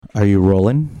Are you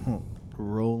rolling?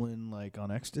 Rolling like on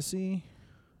ecstasy.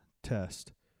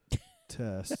 Test.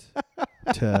 Test.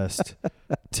 Test.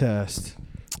 Test.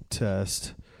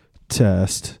 Test. Test.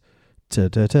 Test.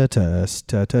 Test.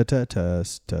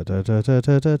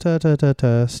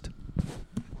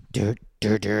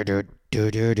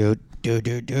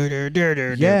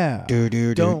 Yeah.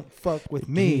 Don't fuck with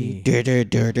me.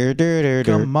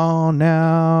 Come on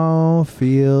now.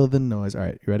 Feel the noise. All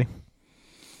right, you ready?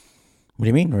 What do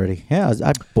you mean ready? Yeah,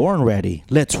 I'm born ready.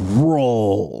 Let's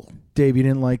roll. Dave, you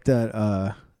didn't like that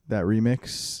that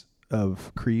remix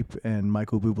of Creep and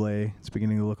Michael Bublé? It's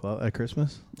beginning to look like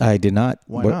Christmas. I did not.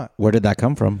 Why not? Where did that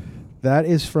come from? That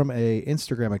is from a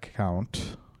Instagram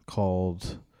account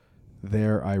called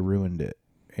There I Ruined It.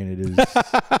 And it is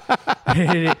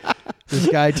this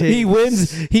guy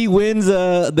takes he wins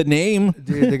the name.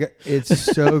 Dude,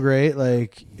 it's so great.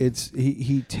 Like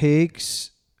he takes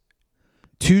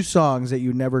two songs that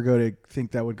you never go to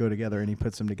think that would go together, and he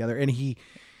puts them together, and he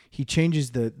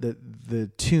changes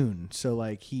the tune, so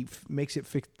like he makes it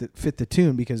fit the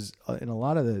tune, because in a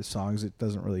lot of the songs it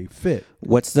doesn't really fit.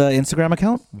 What's the Instagram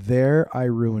account? There I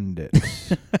Ruined It.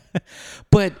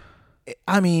 But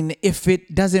I mean, if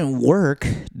it doesn't work,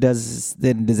 does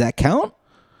that count?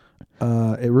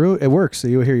 It works. So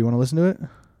you want to listen to it?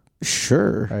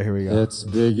 Sure. All right, here we go. It's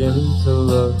beginning to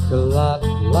look a lot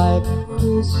like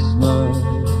Christmas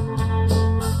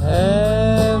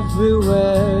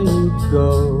everywhere you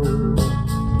go.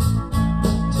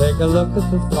 Take a look at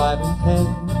the 5 and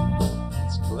 10.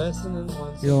 It's glistening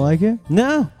once. You don't like it?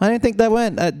 No, I didn't think that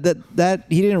went. That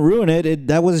he didn't ruin it.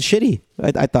 That was shitty.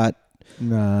 I thought.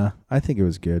 Nah, I think it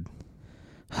was good.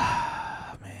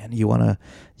 Man, you wanna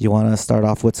start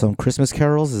off with some Christmas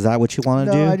carols? Is that what you want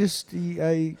to do? No,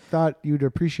 I thought you'd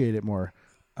appreciate it more,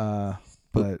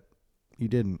 but you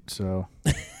didn't. So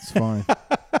it's fine.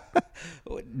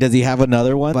 Does he have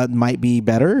another one that might be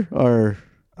better, or?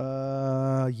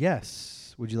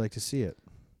 Yes. Would you like to see it?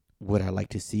 Would I like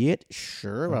to see it?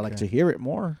 Sure. Okay. I'd like to hear it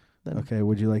more. Okay.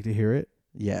 Would you like to hear it?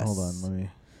 Yes. Hold on. Let me.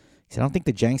 I don't think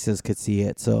the Jankses could see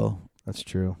it, so. That's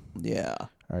true. Yeah.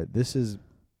 All right. This is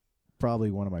probably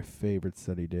one of my favorites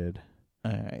that he did.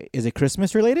 All right. Is it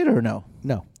Christmas related or no?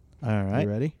 No. All right. You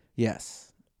ready?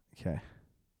 Yes. Okay.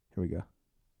 Here we go.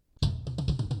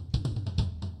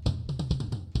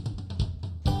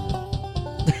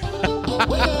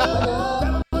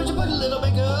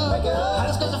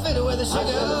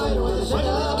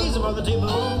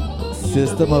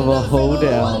 System of a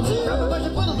Hoedown.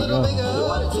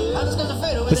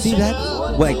 But see that?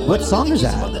 Like, what song is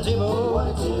that?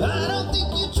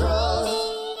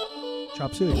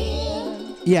 Chop Suey.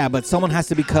 Yeah, but someone has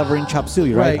to be covering Chop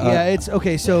Suey, right? Yeah, it's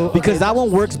okay. So because that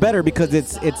one works better because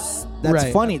that's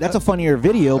right. funny. That's a funnier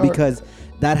video because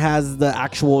that has the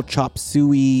actual Chop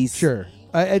Suey. Sure,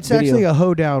 it's video. actually a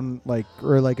hoedown,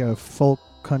 or like a folk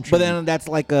country. But then that's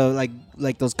like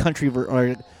those country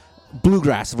or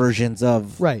bluegrass versions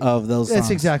of those songs. That's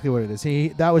exactly what it is. So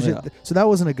that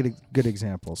wasn't a good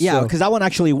example. Yeah, because that one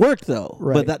actually worked though.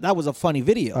 Right. But that was a funny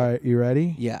video. All right, you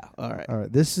ready? Yeah. All right. All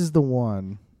right. This is the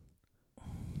one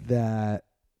that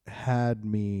had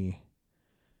me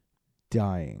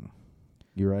dying.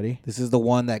 You ready? This is the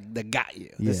one that got you.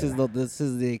 Yeah. This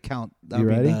is the account. You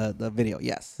ready? The video.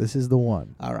 Yes. This is the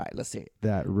one. All right. Let's see it.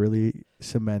 That really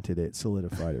cemented it,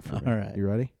 solidified it for me. All right. You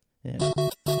ready? Yeah.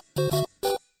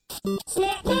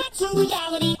 Snap back to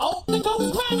reality. Oh, there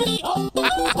goes gravity. Oh,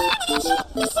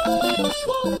 it's so many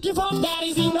won't give up,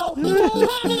 daddies, you know.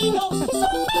 Gravity knows. It's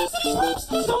so fast, these ropes.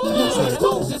 So many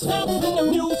moves. It's happening in the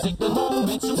music. The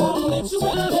moment you own it, you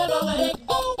better never let it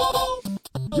go.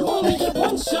 You only get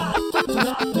one shot. Do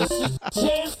not miss your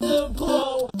chance to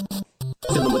blow.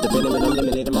 Hi,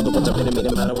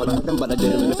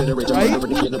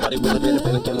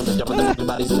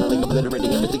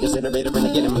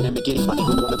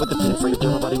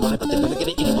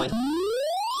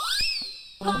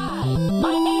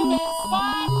 my name is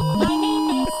Bob. My name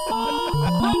is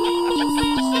Bob. My name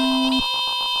is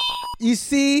You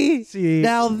see?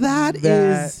 Now that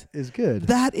is good.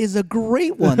 That is a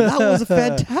great one. That was a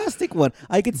fantastic one.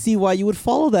 I could see why you would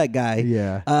follow that guy.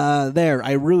 Yeah. There,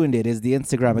 I Ruined It is the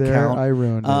Instagram There, account. I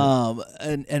Ruined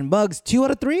It. And Muggs, 2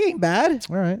 out of 3 ain't bad.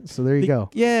 All right, so there you go.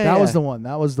 Yeah. That was the one.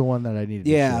 That was the one that I needed.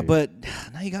 Yeah, to show you. but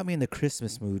now you got me in the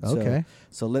Christmas mood. Okay.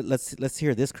 So let's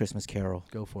hear this Christmas carol.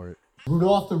 Go for it.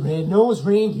 Rudolph the red-nosed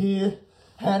reindeer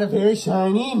had a very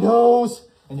shiny nose,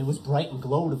 and it was bright and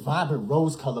glowed a vibrant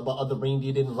rose color, but other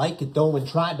reindeer didn't like it though and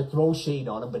tried to throw shade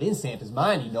on him. But in Santa's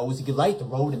mind, he knows he could light the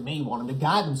road and may want him to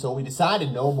guide them, so he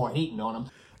decided no more hating on him.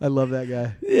 I love that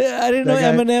guy. Yeah, I didn't know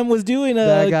That guy- Eminem was doing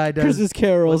that guy does- Christmas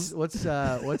carols.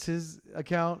 What's his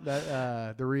account?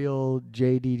 That the real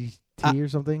JDT or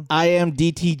something? I am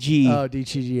DTG. Oh,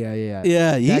 DTG. Yeah.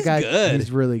 yeah, he's That guy, good.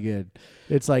 He's really good.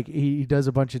 It's like he does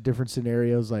a bunch of different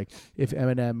scenarios, like if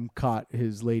Eminem caught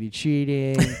his lady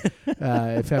cheating,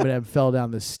 if Eminem fell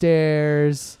down the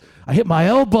stairs, I hit my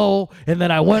elbow and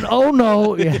then I went, oh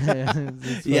no. Yeah,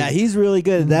 Yeah, he's really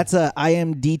good. That's I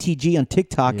am DTG on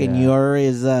TikTok, and Yeah. your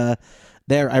is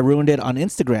there. I ruined it on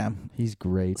Instagram. he's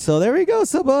great. So there we go.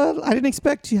 So I didn't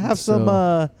expect to have some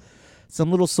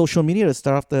little social media to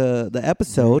start off the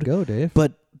episode. Go, Dave.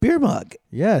 But Beer Mug,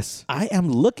 Yes. I am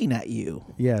looking at you.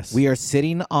 Yes. We are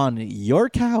sitting on your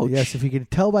couch. Yes, if you can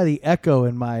tell by the echo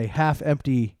in my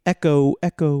half-empty Echo.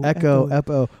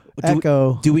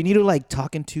 Do we need to like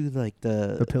talk into like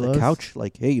the pillows? couch?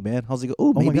 Like, hey man, how's it go? Oh,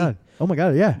 Oh maybe. my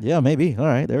god, yeah. Yeah, maybe. All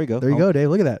right, there we go. There you go, Dave.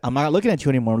 Look at that. I'm not looking at you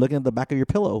anymore. I'm looking at the back of your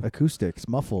pillow. Acoustics,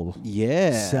 muffled,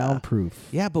 Yeah. soundproof.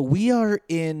 Yeah, but we are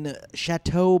in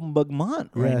Chateau Mugmont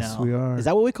right Yes, now. we are. Is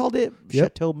that what we called it?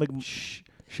 Yep. Chateau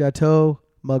Chateau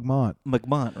Mugmont.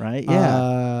 Mugmont, right?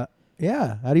 Yeah.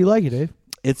 Yeah. How do you like it, Dave?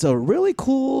 It's a really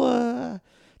cool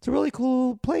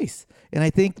place. And I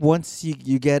think once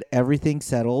you get everything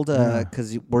settled,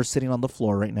 because we're sitting on the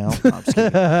floor right now. No,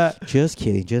 I'm just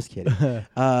kidding. just kidding.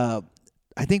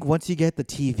 I think once you get the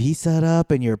TV set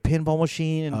up and your pinball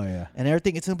machine and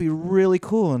everything, it's going to be really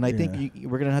cool. And I think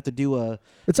we're going to have to do a...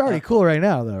 It's already cool right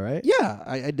now, though, right? Yeah,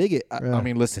 I dig it. Yeah. I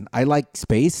mean, listen, I like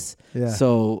space. Yeah.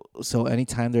 So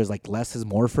anytime there's like less is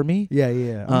more for me. Yeah.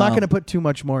 I'm not going to put too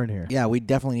much more in here. Yeah, we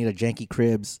definitely need a janky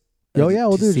cribs. Oh, yeah,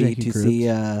 we'll do a see, janky to cribs.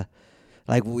 see.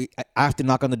 Like I have to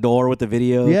knock on the door with the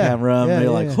video camera. Yeah, and they're yeah,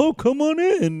 like, yeah. "Oh, come on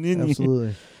in." And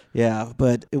Absolutely. yeah,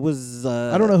 but it was.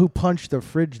 I don't know who punched the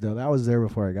fridge, though. That was there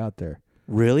before I got there.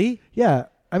 Really. Yeah.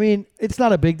 I mean, it's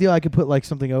not a big deal. I could put like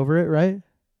something over it, right?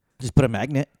 Just put a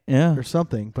magnet. Yeah. Or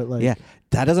something. But like, Yeah,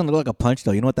 that doesn't look like a punch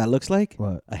though. You know what that looks like?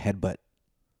 What? A headbutt.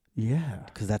 Yeah.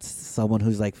 Because that's someone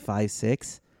who's like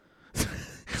 5'6",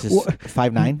 just What?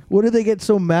 5'9". What do they get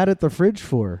so mad at the fridge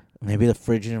for? Maybe the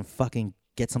fridge didn't fucking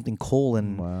get something cold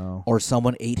and Wow. or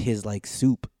someone ate his like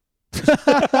soup.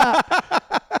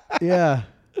 Yeah.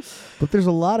 But there's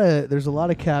a lot of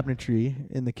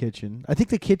cabinetry in the kitchen. I think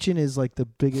the kitchen is like the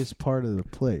biggest part of the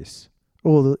place.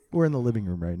 Well, we're in the living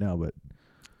room right now, but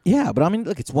Yeah, but I mean,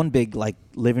 look, it's one big like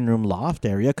living room loft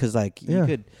area because like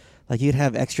Yeah. you'd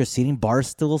have extra seating, bar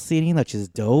stool seating, which is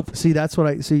dope. see, that's what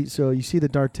I see. So you see the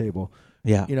dart table.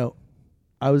 Yeah, You know,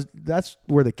 that's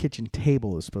where the kitchen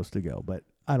table is supposed to go, but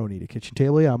I don't need a kitchen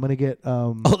table. Yeah, I'm gonna get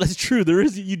Oh, that's true.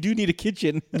 You do need a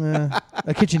kitchen.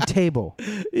 a kitchen table,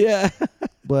 Yeah,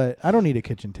 but I don't need a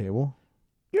kitchen table.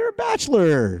 you're a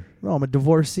bachelor. No, I'm a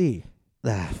divorcee.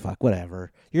 Fuck,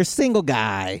 whatever. You're a single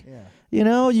guy. Yeah. You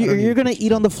know, need you're a gonna kitchen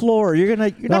eat on the floor. You're No,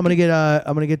 not I'm gonna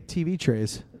get TV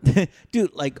trays.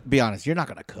 dude. Like, be honest, you're not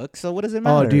gonna cook. So what does it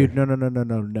matter? Oh, dude,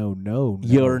 no.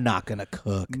 You're not gonna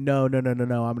cook. No. I'm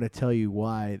going to tell you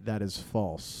why that is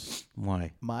false.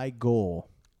 Why? My goal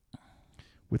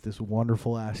with this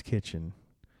wonderful ass kitchen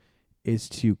is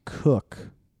to cook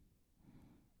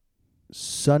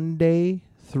Sunday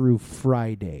through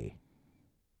Friday.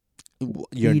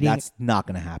 Eating- That's not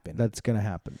gonna happen. That's going to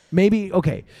happen. Maybe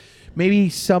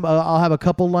some I'll have a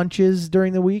couple lunches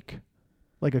during the week.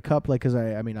 Like a cup, like, cuz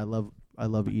I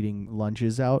love eating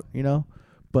lunches out, you know?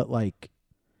 But like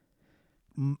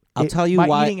I'll tell you my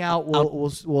why. eating out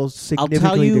will I'll significantly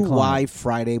tell you decline. why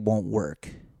Friday won't work.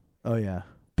 Oh yeah.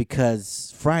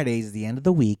 Because Friday's the end of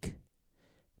the week.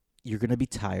 You're gonna be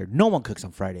tired. No one cooks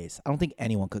on Fridays. I don't think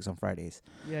anyone cooks on Fridays.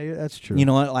 Yeah, that's true. You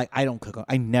know what? Like I don't cook.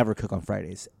 I never cook on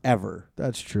Fridays ever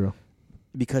That's true.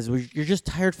 because you're just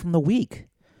tired from the week,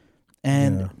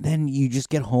 and Yeah. then you just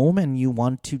get home and you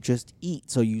want to just eat.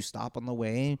 So you stop on the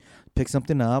way, pick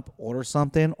something up, order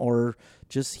something, or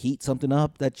just heat something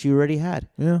up that you already had,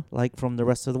 Yeah. like from the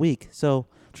rest of the week. So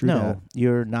True no, that.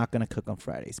 you're not gonna cook on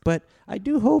Fridays. But I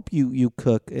do hope you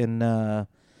cook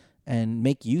and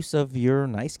make use of your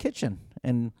nice kitchen.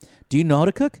 And do you know how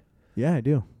to cook? Yeah, I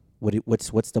do.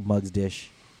 What's the Mug's dish?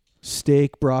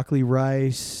 Steak, broccoli,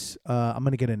 rice. I'm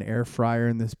going to get an air fryer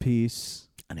in this piece.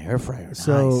 An air fryer.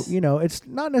 So, Nice. you know, it's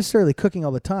not necessarily cooking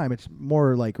all the time. It's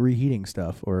more like reheating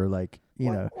stuff or like, you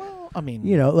know, Well, I mean,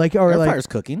 like, or air like, fryer's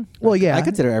cooking. Well, yeah. I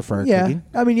consider air fryer yeah. cooking.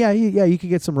 I mean, you could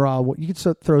get some raw. You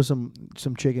could throw some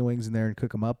chicken wings in there and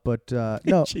cook them up. But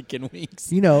no, Chicken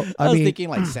wings. you know, I was mean, thinking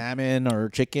like salmon or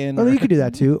chicken. well, or- you could do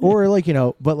that too, or like, you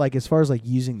know, but like as far as like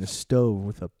using the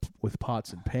stove with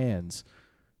pots and pans,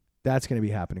 that's going to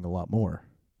be happening a lot more.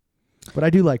 But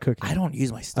I do like cooking. I don't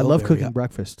use my I stove. love very cooking o-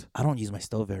 breakfast. I don't use my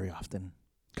stove very often.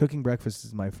 Cooking breakfast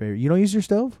is my favorite. You don't use your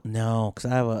stove? No,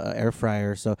 because I have a air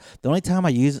fryer. So the only time I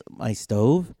use my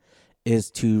stove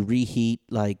is to reheat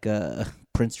like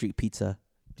Prince Street pizza.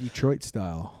 Detroit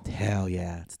style. Hell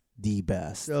yeah, it's the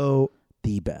best. So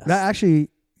The best. that actually,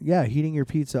 yeah, heating your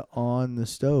pizza on the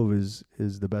stove is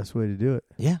the best way to do it.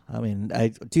 Yeah, I mean,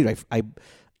 I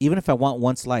even if I want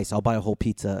one slice, I'll buy a whole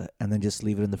pizza and then just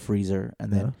leave it in the freezer,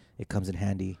 and then it comes in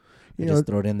handy. You just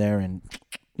throw it in there, and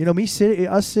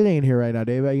us sitting in here right now,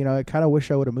 Dave. I kind of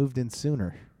wish I would have moved in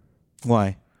sooner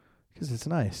why? because it's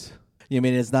nice. You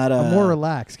mean it's not I'm more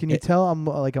relaxed. Can you tell I'm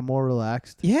more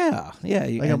relaxed? Yeah.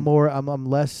 Like I'm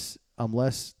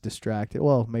less distracted.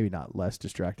 Well, maybe not less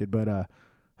distracted, but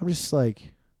I'm just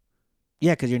like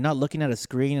yeah, because you're not looking at a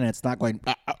screen and it's not going.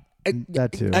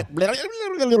 that too.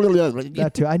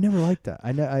 That too. I never liked that.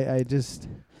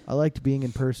 I liked being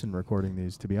in person recording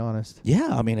these. To be honest. Yeah,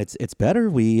 I mean it's better.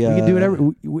 We can do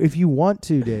it if you want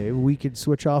to, Dave. We could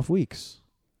switch off weeks.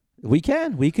 We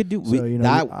could do So,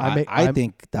 that. I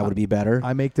think that would be better.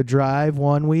 I make the drive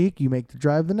one week. You make the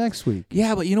drive the next week.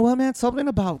 Yeah, but you know what, man? Something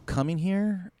about coming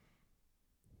here,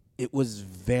 it was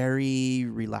very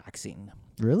relaxing.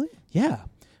 Really? Yeah,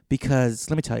 because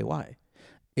let me tell you why.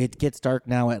 It gets dark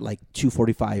now at like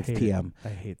 2:45 p.m. I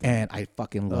hate that. and I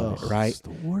fucking love it. Right? It's the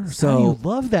worst. So How do you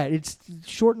love that? It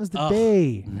shortens the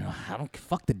day. No, I don't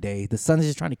fuck the day. The sun's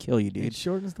just trying to kill you, dude. It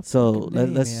shortens the So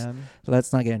fucking day, man.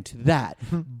 let's not get into that.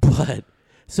 But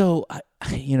so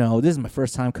this is my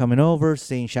first time coming over,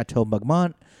 seeing Chateau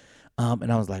Marmont.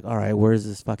 And I was like, all right, where's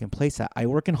this fucking place at? I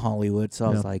work in Hollywood, so I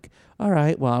was like, all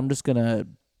right, well, I'm just gonna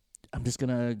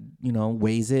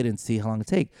waze it and see how long it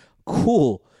takes.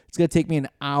 Cool. It's gonna take me an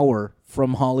hour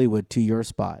from Hollywood to your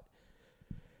spot.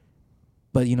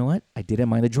 But you know what? I didn't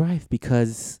mind the drive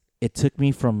because it took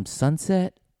me from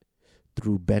Sunset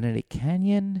through Benedict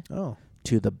Canyon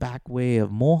to the back way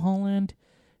of Mulholland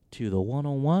to the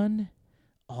 101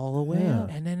 all the way out.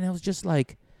 And then it was just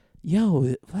like,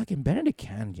 yo, fucking Benedict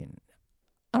Canyon.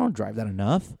 I don't drive that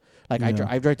enough. Like I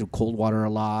drive through Coldwater a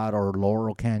lot or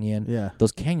Laurel Canyon. Yeah.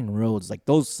 Those canyon roads, like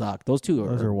those suck. Those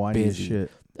are whiny as busy.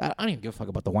 shit. I don't even give a fuck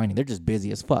about the whining. They're just busy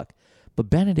as fuck. But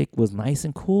Benedict was nice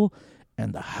and cool,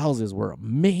 and the houses were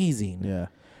amazing. Yeah.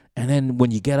 And then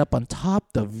when you get up on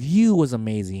top, the view was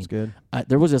amazing. It's good.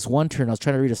 There was this one turn. I was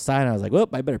trying to read a sign. And I was like, well,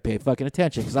 I better pay fucking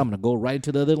attention because I'm going to go right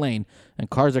into the other lane, and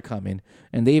cars are coming.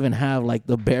 And they even have, like,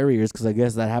 the barriers because I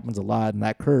guess that happens a lot in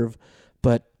that curve.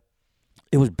 But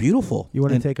it was beautiful. You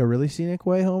want to take a really scenic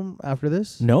way home after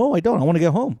this? No, I don't. I want to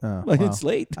get home. Oh, Like, wow. it's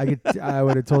late. I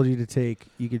would have told you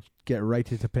you could get right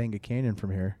to Topanga Canyon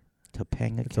from here.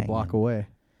 Topanga It's a block away.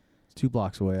 It's 2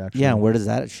 blocks away, actually. Yeah, and where does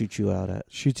that shoot you out at?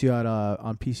 Shoots you out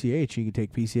on PCH. You can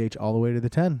take PCH all the way to the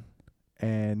 10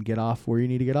 and get off where you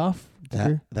need to get off.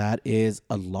 That is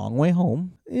a long way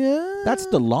home. Yeah. That's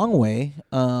the long way.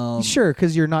 Sure,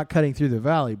 because you're not cutting through the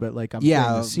valley, but like I'm saying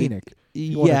the scenic.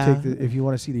 If you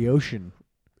want to see the ocean,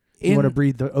 you want to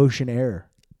breathe the ocean air.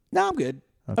 No, I'm good.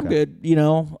 Okay. I'm good.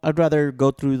 I'd rather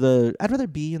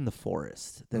be in the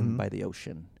forest than by the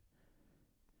ocean.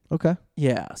 Okay.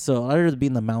 Yeah, so I'd rather be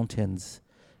in the mountains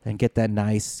and get that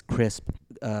nice, crisp,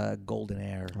 golden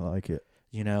air. I like it.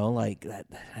 Like that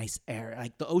nice air.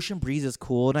 Like the ocean breeze is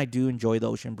cool, and I do enjoy the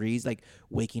ocean breeze. Like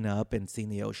waking up and seeing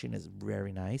the ocean is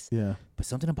very nice. Yeah. But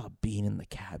something about being in the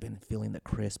cabin, feeling the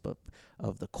crisp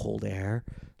of the cold air,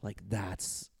 like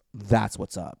that's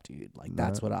what's up, dude. Like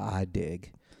that's what I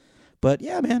dig. But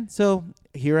yeah, man. So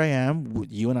here I am.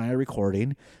 You and I are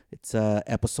recording. It's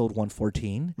episode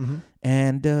 114. Mm-hmm.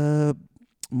 And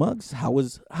Muggs, how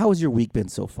has your week been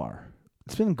so far?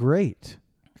 It's been great.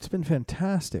 It's been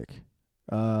fantastic.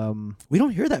 We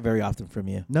don't hear that very often from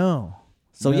you. No.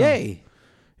 So yay.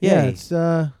 Yeah, it's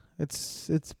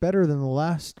better than the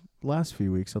last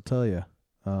few weeks, I'll tell you.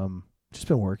 Just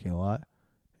been working a lot,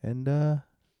 and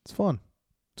it's fun.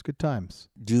 It's good times.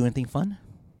 Do anything fun?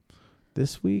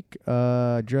 This week,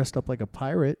 dressed up like a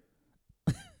pirate.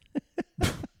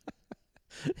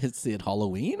 Is it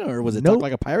Halloween or was it Nope. Talk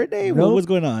Like a Pirate Day? Nope. What was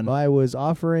going on? I was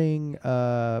offering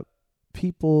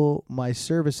people my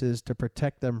services to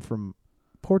protect them from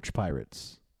porch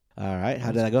pirates. All right.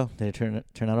 How did that go? Did it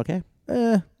turn out okay?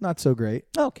 Not so great.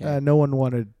 Okay. No one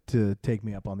wanted to take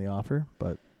me up on the offer,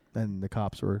 and the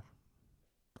cops were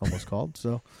almost called.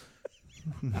 So,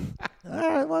 All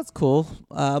right. Well, that's cool.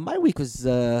 My week was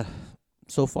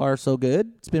so far so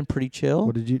good. It's been pretty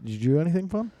chill. did you do anything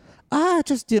fun? I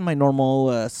just did my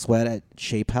normal sweat at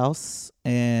Shape House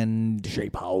and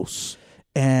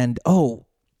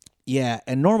yeah,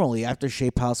 and normally after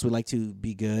Shape House we like to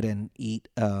be good and eat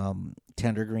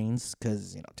tender greens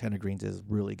because tender greens is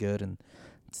really good and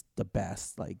it's the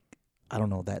best. Like I don't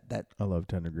know that I love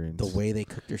Tender Greens. the way they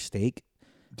cook their steak.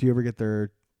 Do you ever get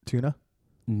their tuna?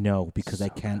 No, because I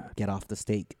can't get off the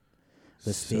steak.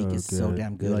 The steak is so good.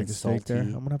 damn You good like and the steak there?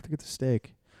 salty. I'm gonna have to get the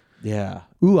steak. Yeah.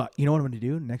 Ooh, you know what I'm gonna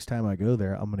do? Next time I go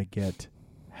there, I'm gonna get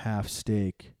half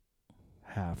steak,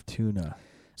 half tuna,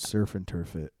 surf and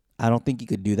turf it. I don't think you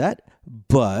could do that,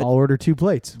 but I'll order 2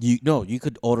 plates. you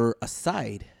could order a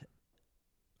side.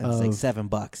 And it's like Of-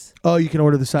 $7. Oh, you can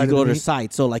order the side You of could the order meat?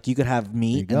 side, so like you could have you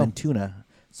meat go. and then tuna,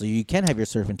 so you can have your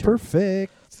surf and turf.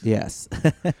 Perfect. Yes.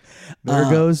 There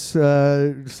goes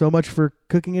so much for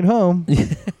cooking at home.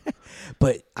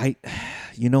 But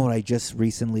you know what I just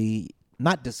recently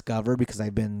not discovered because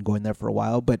I've been going there for a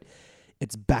while, but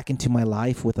it's back into my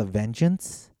life with a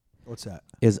vengeance. What's that?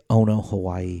 Is Ono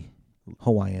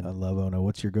Hawaiian. I love Ono.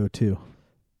 What's your go-to?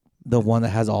 The one that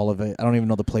has all of it. I don't even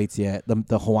know the plates yet.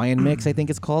 The Hawaiian mix, I think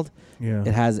it's called. Yeah.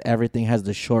 It has everything. It has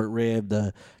the short rib,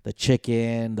 the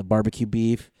chicken, the barbecue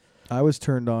beef. I was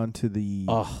turned on to the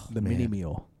mini man.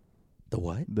 meal. The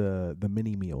what? The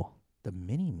mini meal. The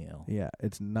mini meal. Yeah,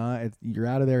 you're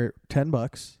out of there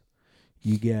 $10.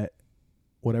 You get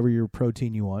whatever your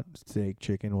protein you want, steak,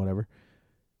 chicken, whatever.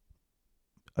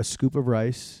 A scoop of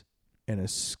rice and a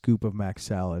scoop of mac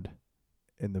salad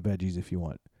and the veggies if you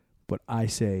want. But I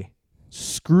say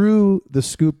screw the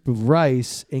scoop of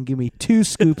rice and give me 2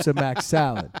 scoops of mac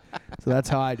salad. So that's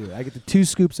how I do it. I get the 2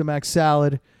 scoops of mac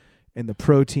salad and the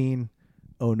protein.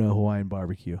 Oh no, Hawaiian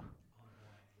barbecue.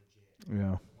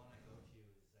 Yeah.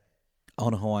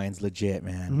 Ono Hawaiian's legit,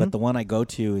 man. Mhm. But the one I go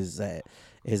to is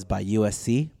by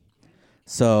USC.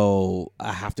 So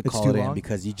I have to It's call too it in long?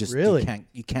 because you just Really?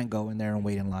 you can't go in there and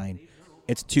wait in line.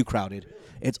 It's too crowded.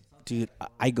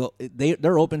 I go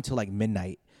they're open till like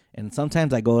midnight. And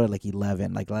sometimes I go at like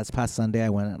 11. Like last past Sunday I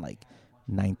went at like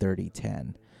 9:30,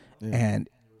 10. And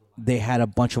they had a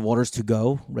bunch of orders to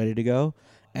go, ready to go,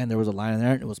 and there was a line in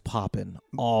there and it was popping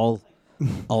all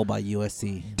by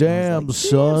USC. Damn, I was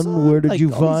son, where did like,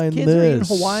 you all these find kids are eating this?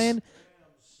 Hawaiian.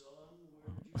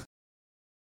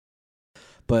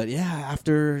 But yeah,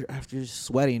 after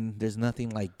sweating, there's nothing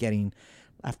like getting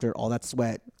after all that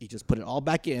sweat. You just put it all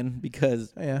back in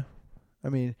because Yeah. I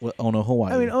mean, Ono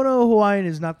Hawaiian. Ono Hawaiian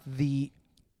is not the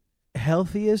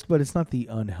healthiest, but it's not the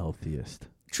unhealthiest.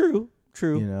 True.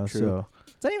 You know, true. so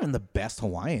It's not even the best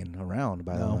Hawaiian around,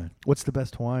 by the way. What's the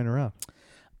best Hawaiian around?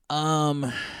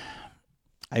 I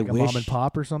Like a wish mom and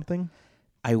pop or something?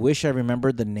 I wish I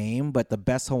remembered the name, but the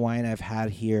best Hawaiian I've had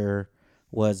here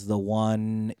was the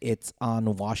one. It's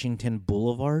on Washington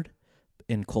Boulevard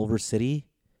in Culver City.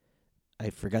 I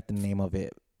forgot the name of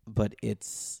it, but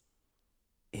it's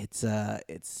a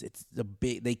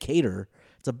big. They cater.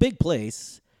 It's a big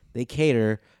place. They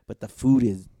cater, but the food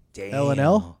is damn.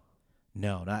 L&L?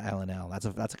 No, not L&L. That's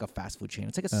like a fast food chain.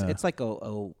 It's like it's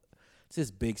this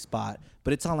big spot,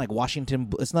 but it's on like Washington.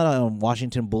 It's not on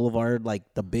Washington Boulevard, like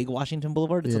the big Washington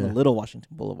Boulevard. It's on the Yeah. little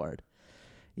Washington Boulevard.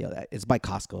 Yeah, it's by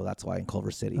Costco. That's why in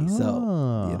Culver City. So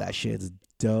Oh. yeah, that shit's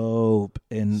dope.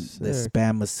 And the Sick.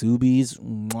 spam masubis,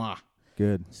 mwah,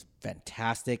 Good. it's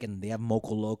fantastic. And they have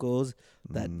mocha locos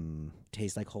that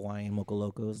taste like Hawaiian mocha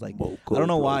locos. Like I don't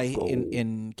know why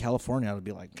in California I would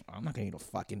be like, I'm not gonna eat a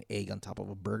fucking egg on top of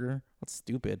a burger. That's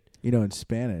stupid. You know, in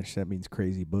Spanish, that means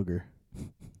crazy booger.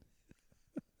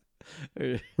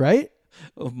 Right?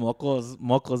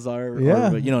 Mocos are,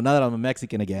 Yeah. or, now that I'm a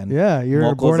Mexican again. Yeah, you're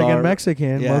a Mocos born-again are-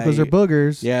 Mexican. yeah, Mocos are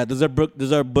boogers. Yeah, those are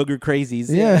booger crazies.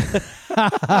 Yeah.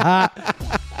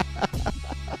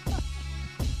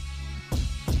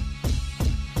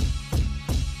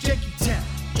 Janky Town,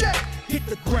 hit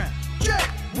the ground.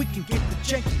 We can get the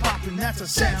janky poppin', that's a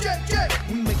sound.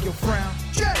 We make your frown,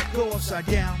 go upside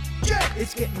down.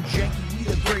 It's getting janky, we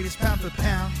the greatest pound for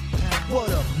pound. What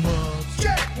up, Muggs?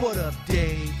 What up,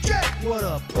 Dave? What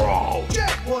up, Bro?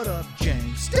 What up,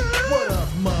 James? What up,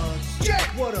 Muggs?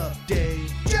 What up,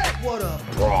 Dave? What up,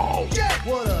 Bro?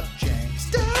 What up, James?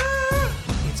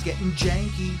 It's getting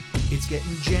janky. It's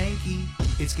getting janky.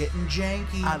 It's getting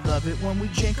janky. I love it when we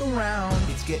jank around.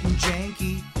 It's getting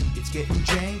janky. It's getting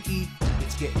janky.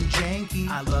 It's getting janky.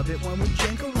 I love it when we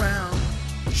jank around.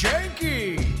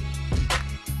 Janky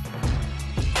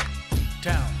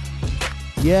Town.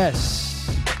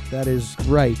 Yes, that is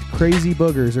right. Crazy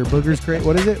boogers or boogers crazy.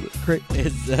 What is it? It's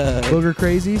Booger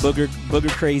crazies? booger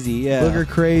crazy. Yeah. Booger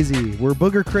crazy. We're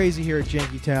booger crazy here at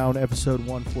Janky Town, episode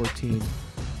 114.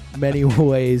 Many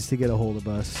ways to get a hold of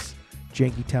us.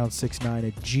 JankyTown69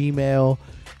 at Gmail.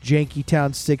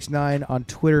 JankyTown69 on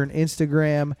Twitter and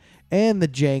Instagram. And the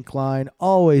Jank line,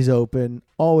 always open,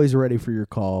 always ready for your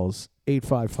calls.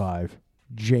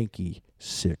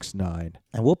 855-JANKY69.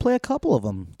 And we'll play a couple of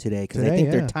them today because I Today, think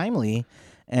yeah. they're timely.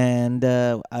 and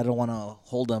I don't want to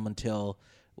hold them until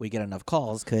we get enough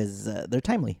calls because they're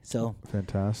timely. So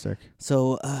Fantastic.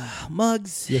 So,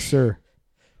 Muggs. Yes, sir.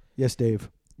 Yes, Dave.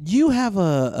 You have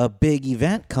a big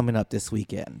event coming up this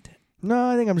weekend. No,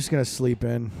 I think I'm just gonna sleep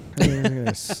in. I think I'm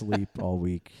gonna sleep all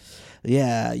week.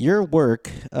 Yeah, your work,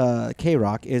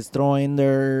 K-Rock, is throwing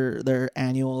their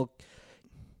annual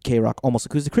K-Rock Almost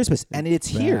Acoustic Christmas, and it's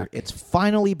here. back. It's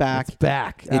finally back. It's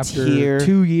back It's after here.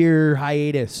 2-year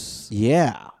hiatus.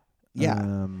 Yeah,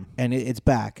 and it's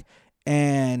back.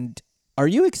 And are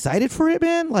you excited for it,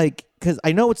 man? Like, because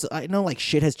I know like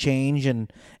shit has changed,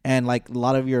 and like a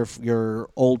lot of your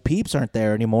old peeps aren't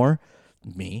there anymore.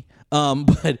 Me,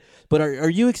 but are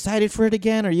you excited for it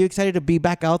again? Are you excited to be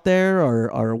back out there,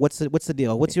 or what's the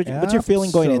deal? What's your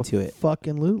feeling going into it?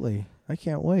 Fucking lootly. I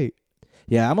can't wait.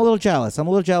 Yeah, I'm a little jealous. I'm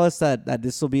a little jealous that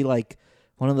this will be like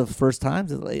one of the first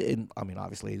times.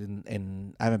 Obviously,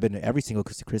 and I haven't been to every single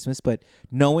Christmas, but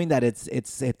knowing that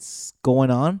it's going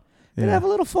on, I have a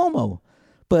little FOMO.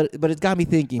 But it's got me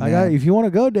thinking. Man. If you want to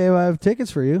go, Dave, I have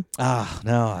tickets for you.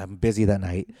 No, I'm busy that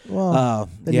night. Well,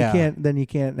 then you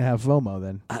can't have FOMO.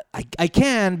 Then I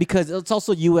can because it's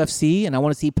also UFC, and I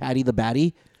want to see Paddy the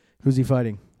Baddy. Who's he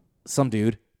fighting? Some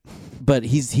dude, but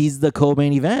he's the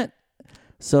co-main event.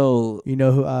 So you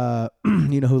know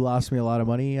who lost me a lot of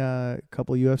money a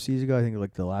couple UFCs ago? I think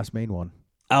like the last main one.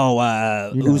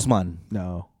 Usman.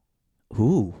 No,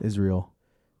 Who? Israel.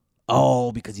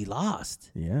 Oh, because he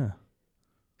lost. Yeah.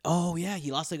 Oh yeah,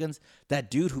 he lost against that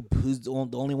dude who's the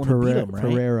only one who beat him, right?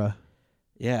 Pereira.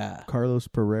 Yeah. Carlos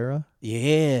Pereira.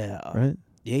 Yeah. Right.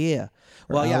 Yeah.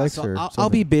 Or Well, yeah. Alex So or I'll be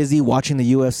something. busy watching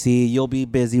the UFC. You'll be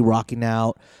busy rocking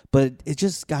out. But it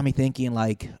just got me thinking,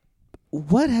 like,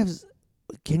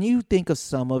 can you think of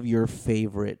some of your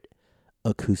favorite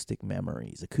acoustic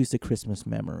Christmas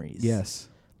memories? Yes.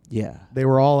 Yeah. They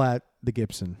were all at the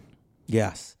Gibson.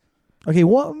 Yes. Okay,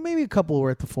 well, maybe a couple were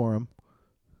at the Forum,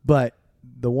 but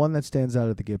the one that stands out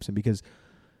at the Gibson, because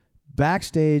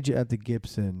backstage at the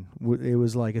Gibson, it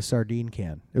was like a sardine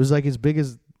can. It was like as big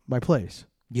as my place.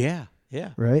 Yeah.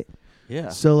 Yeah. Right. Yeah.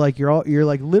 So like you're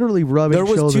like literally rubbing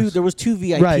shoulders. There was two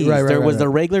VIPs. Right, there was right. the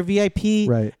regular VIP,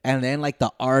 Right. and then like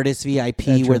the artist VIP,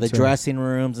 Entrance, where the right. dressing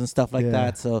rooms and stuff like Yeah.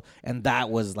 that. So, and that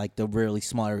was like the really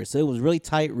small area. So it was really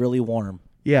tight, really warm.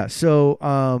 Yeah. So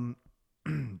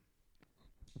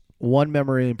one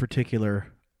memory in particular,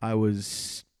 I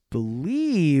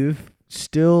believe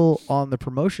still on the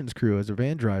promotions crew as a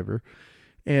van driver,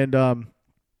 and I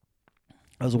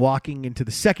was walking into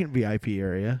the second VIP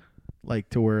area, like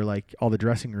to where like all the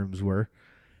dressing rooms were,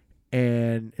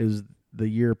 and it was the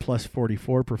year Plus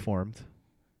 44 performed.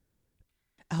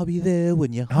 I'll be there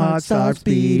when your Heart starts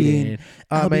beating.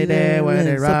 I'll be there when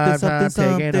it arrives. I'm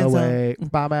taken away.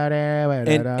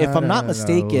 And if I'm not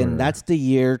mistaken, that's the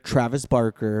year Travis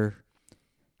Barker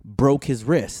broke his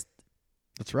wrist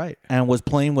That's right. and was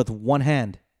playing with one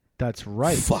hand. That's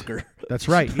right. Fucker. That's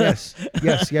right. Yes.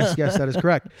 Yes. That is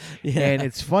correct. Yeah. And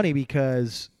it's funny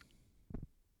because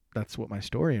that's what my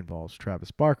story involves.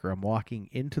 Travis Barker. I'm walking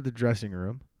into the dressing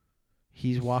room.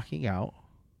 He's walking out.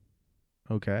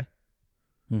 Okay.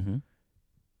 Mm-hmm.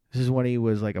 This is when he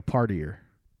was like a partier.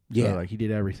 Yeah. So, like he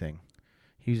did everything.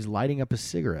 He was lighting up a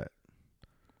cigarette,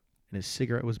 and his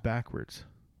cigarette was backwards.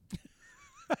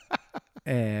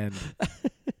 And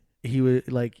he was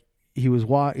like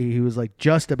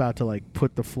just about to like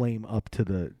put the flame up to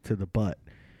the butt,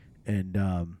 and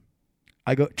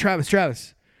I go, Travis. I'm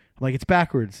like, it's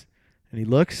backwards, and he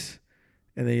looks,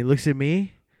 and then he looks at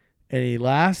me, and he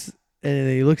laughs, and then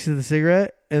he looks at the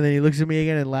cigarette, and then he looks at me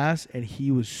again and laughs, and he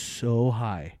was so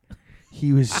high.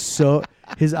 He was so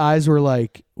his eyes were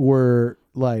like because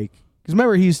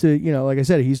remember he used to, like I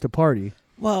said, he used to party.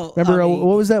 Well, Remember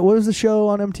what was that? What was the show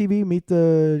on MTV? Meet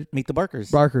the Barkers.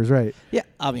 Barkers, right? Yeah,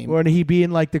 I mean, When he'd be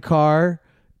in like the car,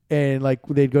 and like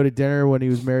they'd go to dinner when he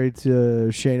was married to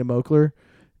Shayna Moakler,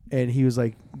 and he was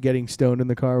like getting stoned in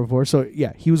the car before. So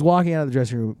yeah, he was walking out of the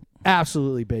dressing room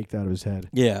absolutely baked out of his head,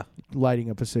 yeah. trying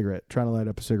to light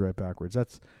up a cigarette backwards.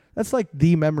 That's like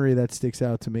the memory that sticks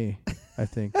out to me, I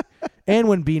think. And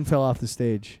when Bean fell off the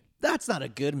stage. That's not a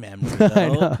good memory, though. I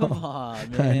know. Come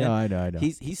on, man. I know.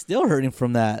 He's still hurting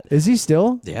from that. Is he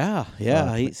still? Yeah.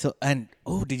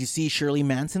 Did you see Shirley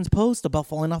Manson's post about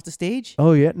falling off the stage?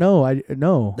 Oh yeah, no.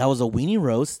 That was a weenie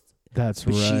roast. That's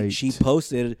But right. She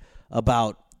posted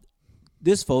about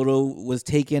this photo was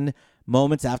taken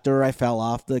moments after I fell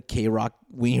off the K-Rock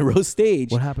weenie roast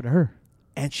stage. What happened to her?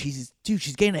 And she's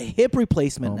getting a hip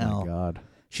replacement now. Oh my God.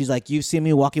 She's like, you see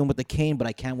me walking with the cane, but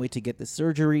I can't wait to get the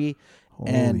surgery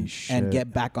Holy shit. and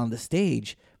get back on the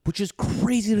stage, which is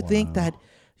crazy to think that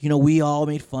we all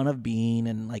made fun of Bean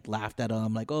and like laughed at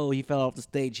him, like, oh, he fell off the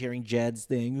stage hearing Jed's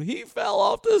thing. He fell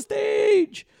off the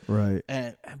stage. Right.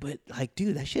 But like,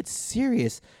 dude, that shit's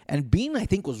serious. And Bean, I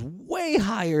think, was way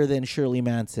higher than Shirley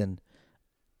Manson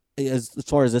as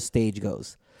far as the stage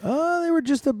goes. Oh, they were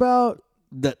just about.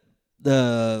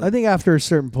 I think after a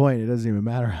certain point, it doesn't even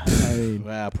matter. I mean,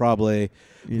 yeah, probably.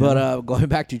 But going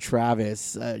back to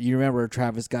Travis, you remember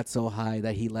Travis got so high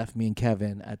that he left me and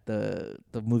Kevin at the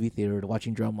movie theater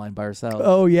watching Drumline by ourselves.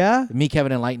 oh yeah, Me,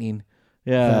 Kevin, and Lightning.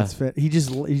 Yeah. He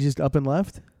just up and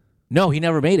left. No, he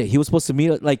never made it. He was supposed to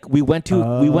meet. Like we went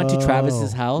to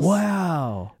Travis's house.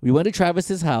 Wow. We went to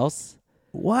Travis's house.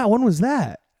 Wow. When was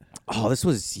that? Oh, this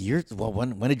was years. Well,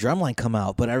 when did Drumline come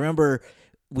out? But I remember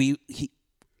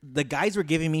the guys were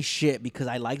giving me shit because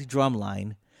I liked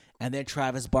Drumline, and then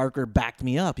Travis Barker backed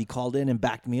me up. He called in and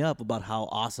backed me up about how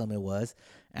awesome it was,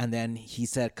 and then he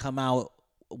said, "Come out,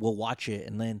 we'll watch it,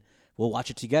 and then we'll watch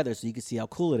it together so you can see how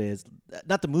cool it is."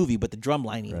 Not the movie, but the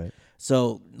Drumlining. Right.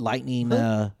 So Lightning,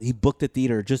 he booked the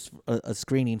theater just a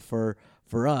screening for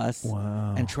us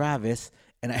and Travis.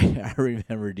 And I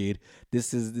remember, dude,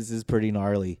 this is pretty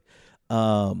gnarly.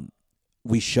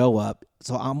 We show up.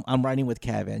 So I'm riding with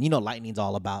Kevin. Lightning's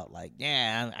all about like,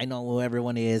 yeah, I know who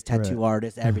everyone is, tattoo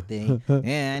artists, everything.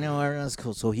 Yeah, I know everyone's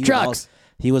cool. So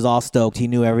he was all stoked. He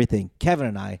knew everything. Kevin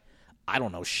and I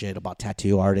don't know shit about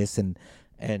tattoo artists and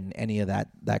any of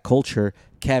that culture.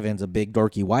 Kevin's a big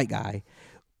dorky white guy.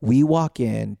 We walk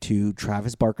into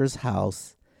Travis Barker's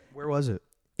house. Where was it?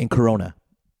 In Corona.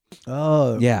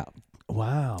 Oh Yeah.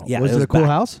 wow. Yeah, Was it it was a cool back-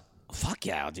 house? Fuck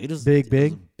yeah, dude. It was Big? it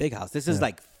was a big house. This is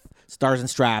like Stars and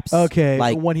Straps. Okay.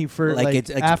 Like when he first like like it's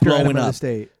after blowing Enema of the up.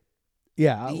 State.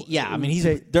 Yeah. Yeah, I mean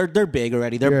Say- they're big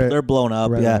already. Yeah. They're blown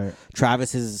up. Right, yeah. right.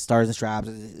 Travis is Stars and Straps.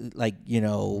 Like,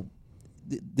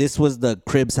 this was the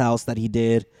Cribs house that he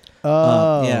did.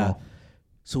 Oh. Yeah.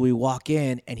 So we walk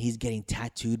in and he's getting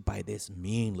tattooed by this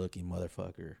mean looking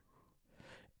motherfucker.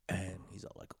 And he's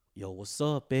all like, "Yo, what's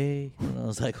up, babe?" And I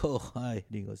was like, "Oh, hi."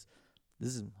 And he goes,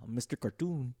 "This is Mr.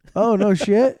 Cartoon." Oh no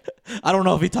shit. I don't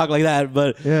know if he talked like that,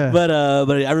 but Yeah. but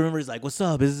I remember he's like, "What's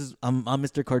up? I'm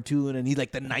Mr. Cartoon," and he's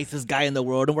like the nicest guy in the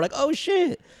world, and we're like, "Oh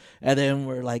shit!" And then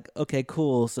we're like, "Okay,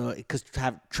 cool." So because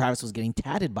Travis was getting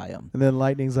tatted by him. And then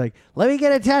Lightning's like, "Let me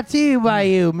get a tattoo by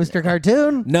you, Mr.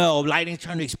 Cartoon." No, Lightning's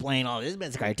trying to explain all this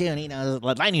Mr. Cartoon. He knows.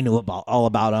 Lightning knew all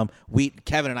about him.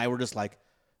 Kevin and I were just like,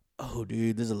 "Oh,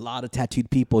 dude, there's a lot of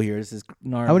tattooed people here. This is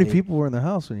gnarly." How many people were in the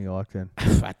house when you walked in?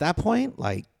 At that point?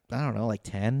 Like, I don't know, like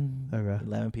 10, Okay.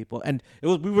 11 people. And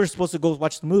we were supposed to go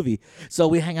watch the movie. So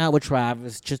we hang out with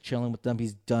Travis, just chilling with them.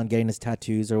 He's done getting his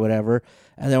tattoos or whatever.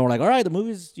 And then we're like, all right, the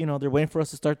movie's, they're waiting for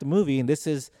us to start the movie. And this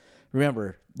is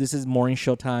morning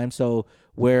show time. So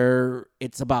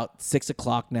it's about 6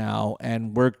 o'clock now.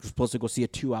 And we're supposed to go see a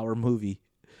 2-hour movie.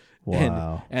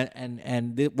 Wow.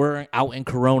 And we're out in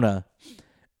Corona.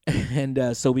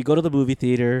 And so we go to the movie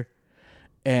theater.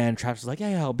 And Travis is like,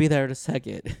 yeah, I'll be there in a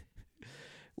second.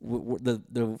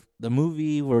 The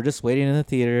movie, we're just waiting in the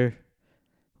theater.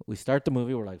 We start the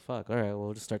movie. We're like, fuck, all right,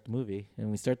 we'll just start the movie.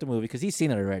 And we start the movie because he's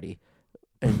seen it already.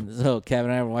 And so Kevin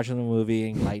and I were watching the movie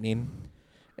in Lightning.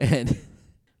 And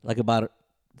like about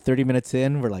 30 minutes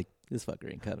in, we're like, this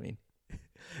fucker ain't coming.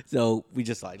 So we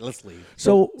just like, let's leave.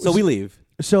 So we leave.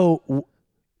 So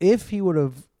if he would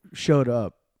have shown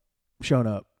up,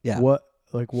 Yeah. what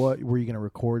were you gonna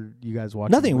record? You guys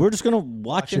watching? Nothing. We're just gonna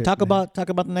watch and it, talk man. about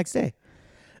the next day.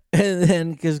 And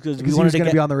then because we he wanted was to gonna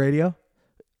get be on the radio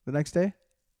the next day.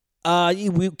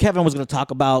 Kevin was going to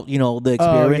talk about, the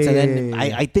experience. yeah, and then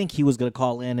yeah. I think he was going to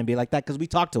call in and be like that because we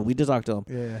talked to him. We just talked to him.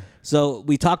 Yeah. So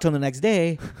we talked to him the next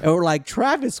day and we're like,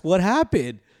 Travis, what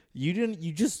happened? You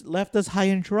just left us high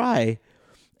and dry.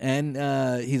 And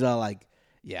he's all like,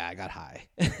 yeah, I got high.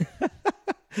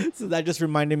 So that just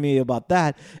reminded me about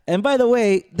that. And by the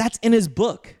way, that's in his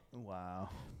book. Wow.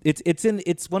 It's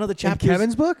one of the In chapters.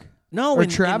 Kevin's book? No, Or in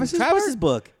Travis's Travis's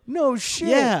book. No shit.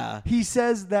 Yeah. He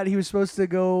says that he was supposed to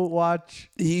go watch.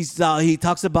 He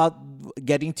talks about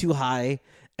getting too high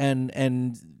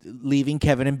and leaving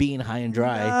Kevin and Bean high and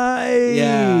dry. Nice.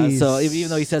 Yeah. So even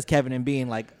though he says Kevin and Bean,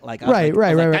 like I was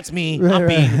Right. that's me. I'm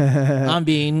Bean. I'm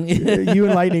Bean. You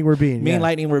and Lightning were Bean. Me yeah. and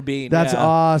Lightning were Bean. That's yeah.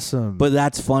 awesome. But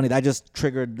that's funny. That just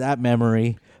triggered that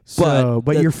memory. but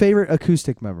the- your favorite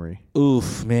acoustic memory?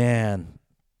 Oof, man.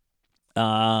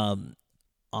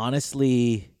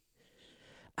 Honestly,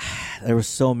 there were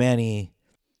so many,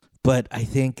 but I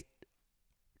think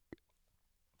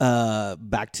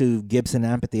back to Gibson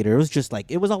Amphitheater. It was just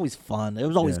like, it was always fun. It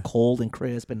was always Yeah. cold and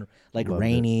crisp and like Loved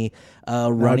rainy.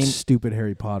 Now Running, it's stupid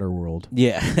Harry Potter world.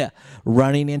 yeah,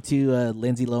 running into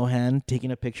Lindsay Lohan,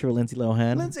 taking a picture of Lindsay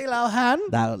Lohan. Lindsay Lohan.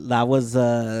 That was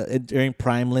during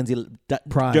prime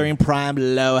Prime. during prime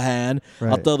Lohan. I'll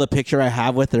Right. throw the picture I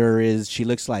have with her. Is she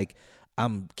looks like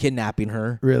I'm kidnapping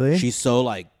her. Really? She's so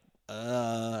like.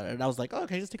 And I was like, oh,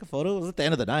 okay, just take a photo. It was at the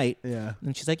end of the night. Yeah.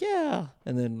 And she's like, yeah.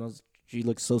 And then she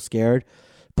looked so scared.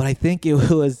 But I think it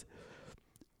was.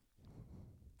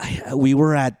 We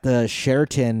were at the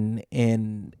Sheraton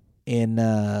in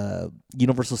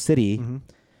Universal City, Mm-hmm.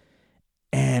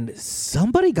 and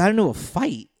somebody got into a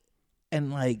fight,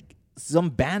 and like some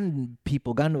band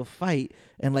people got into a fight,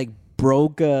 and like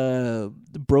broke a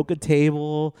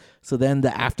table. So then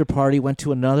the after party went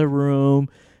to another room.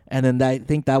 And then I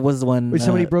think that was when Wait,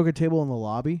 somebody broke a table in the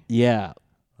lobby? Yeah.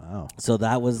 Wow. So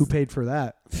that was Who paid for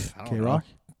that? I don't K-Rock? know.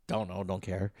 Don't know. Don't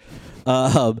care.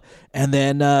 And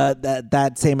then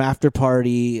that same after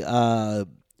party.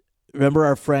 Remember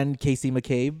our friend Casey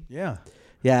McCabe? Yeah.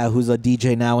 Yeah, who's a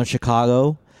DJ now in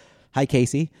Chicago. Hi,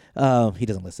 Casey. He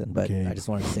doesn't listen, but Okay. I just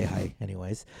wanted to say hi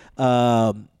anyways.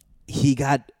 He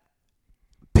got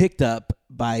picked up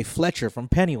by Fletcher from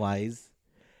Pennywise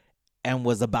and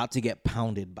was about to get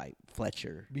pounded by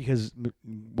Fletcher. Because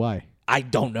why? I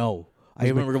don't know. I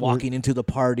Was remember walking into the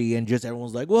party and just everyone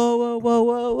was like, whoa, whoa, whoa,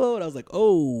 whoa, whoa. And I was like,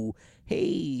 oh,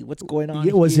 hey, what's going on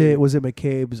Was here? it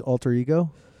McCabe's alter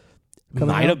ego? coming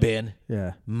Might out? have been.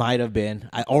 Yeah. Might have been.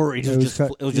 Or it was just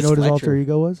you just know what his Fletcher. alter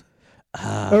ego was?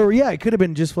 Oh yeah, it could have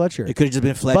been just Fletcher. It could have just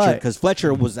been Fletcher But- because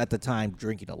Fletcher was at the time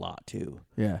drinking a lot too.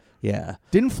 Yeah. Yeah.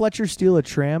 Didn't Fletcher steal a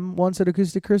tram once at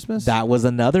Acoustic Christmas? That was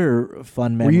another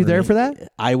fun memory. Were you there for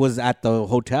that? I was at the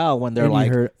hotel when they're And you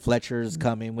like, heard- Fletcher's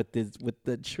coming with the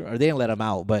or they didn't let him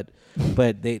out, but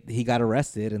he got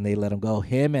arrested and they let him go.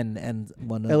 Him and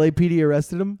one of LAPD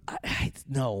arrested him.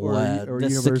 no Or the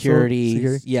Universal security.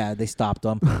 Security? Yeah, they stopped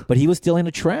him, but he was stealing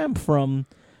a tram from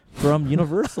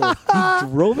Universal. He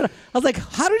drove it. I was like,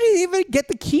 how did he even get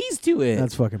the keys to it?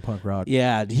 That's fucking punk rock.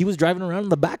 Yeah, he was driving around in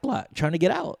the back lot trying to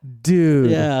get out.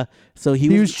 Dude. Yeah, so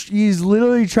He's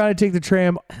literally trying to take the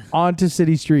tram onto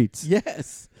city streets.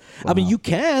 Yes, I mean you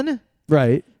can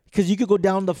Right. because you could go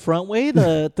down the front way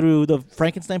through the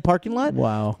Frankenstein parking lot.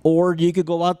 Wow. Or you could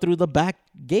go out through the back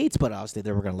gates, but obviously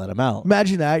they were going to let him out.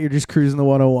 Imagine that. You're just cruising the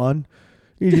 101.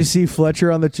 You just see Fletcher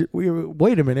on the...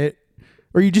 wait a minute.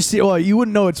 Or you just see... Well, you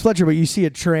wouldn't know it's Fletcher, but you see a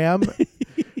tram.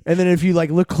 And then if you like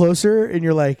look closer and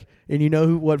you're like... And you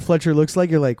know what Fletcher looks like,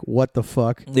 you're like, what the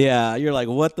fuck? Yeah, you're like,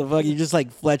 what the fuck? You're just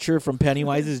like Fletcher from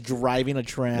Pennywise is driving a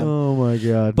tram. Oh, my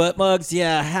God. But Muggs,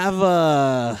 yeah,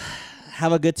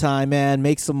 have a good time, man.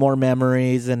 Make some more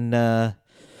memories, and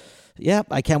yeah,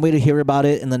 I can't wait to hear about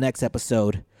it in the next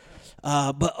episode.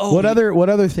 But what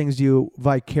other things do you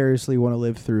vicariously want to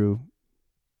live through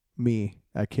me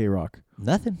at K-Rock?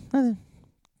 Nothing.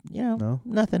 You know, No?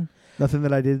 nothing. Nothing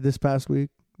that I did this past week?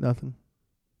 Nothing?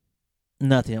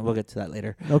 Nothing. We'll get to that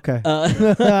later. Okay.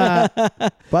 Uh,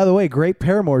 By the way, great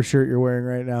Paramore shirt you're wearing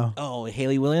right now. oh,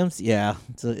 Haley Williams. Yeah,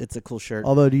 it's a cool shirt.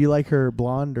 Although, do you like her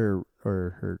blonde or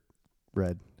her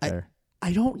red hair?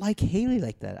 I don't like Haley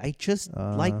like that. I just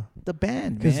like the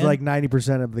band, Because man. like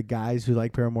 90% of the guys who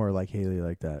like Paramore like Haley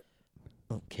like that.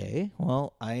 Okay,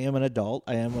 well, I am an adult.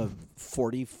 I am a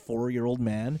 44-year-old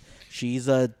man. She's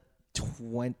a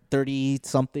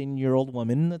 30-something-year-old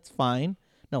woman. That's fine.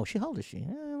 No, how old is she?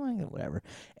 Whatever.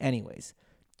 Anyways,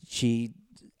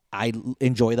 I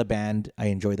enjoy the band. I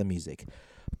enjoy the music.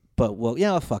 But, well,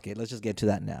 yeah, fuck it. Let's just get to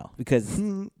that now. Because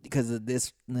of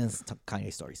this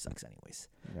Kanye story sucks anyways.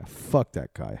 Yeah, fuck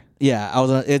that guy. Yeah,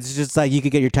 it's just like you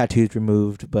could get your tattoos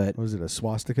removed, but... Was it a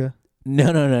swastika?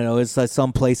 No. It's like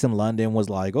some place in London was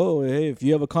like, oh, hey, if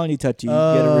you have a Kanye tattoo, you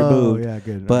get it removed. Yeah,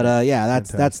 good. But yeah, that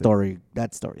Fantastic.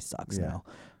 story sucks Yeah. now.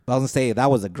 But I was gonna say that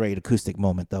was a great acoustic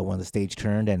moment though when the stage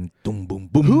turned and boom, boom,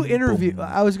 boom. Who boom, interviewed? boom,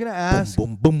 I was gonna ask.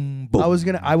 boom, boom, boom. I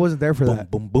wasn't there for boom, that.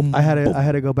 boom, boom. I had boom.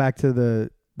 to go back to the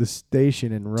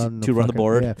station and run to run the fucking-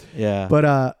 board. Yeah. Yeah,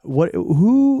 But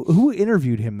who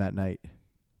interviewed him that night?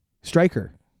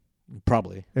 Stryker.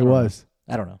 probably It was.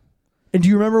 I don't know. And do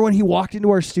you remember when he walked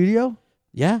into our studio?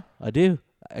 Yeah, I do.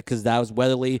 Because that was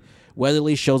Weatherly.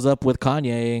 Weatherly shows up with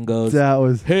Kanye and goes, That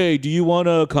was. "Hey, do you want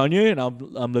a Kanye?" And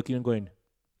I'm looking and going,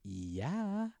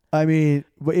 "Yeah." I mean,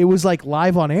 it was like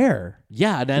live on air.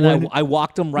 Yeah, and then When- I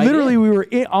walked him right Literally, in. we were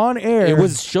on air. It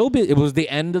was showbiz. It was the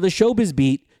end of the showbiz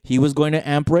beat. He was going to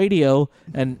Amp Radio,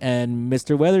 and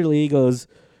Mr. Weatherly goes,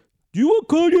 "Do you want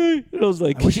Kanye?" And I was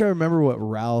like, I wish I remember what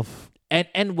Ralph.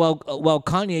 and while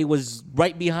Kanye was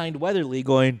right behind Weatherly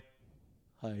going,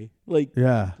 hi, like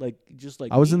Yeah. like just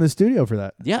like I was me. in the studio for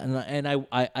that. Yeah, and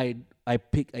I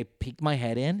peeked my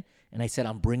head in, and I said,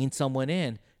 I'm bringing someone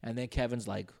in, and then Kevin's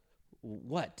like,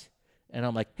 what? And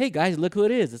I'm like, hey guys, look who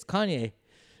it is. It's Kanye.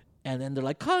 And then they're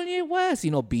like, Kanye West.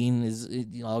 You know, Bean is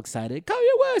all excited.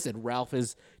 Kanye West. And Ralph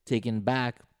is taken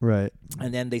back. Right.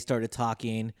 And then they started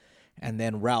talking, and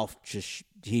then Ralph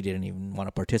he didn't even want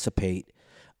to participate.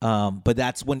 But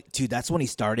that's when he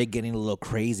started getting a little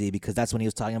crazy, because that's when he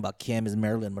was talking about Kim as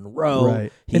Marilyn Monroe.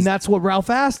 Right. And that's what Ralph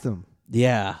asked him.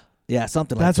 Yeah,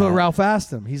 something like that. That's what Ralph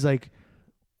asked him. He's like,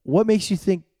 what makes you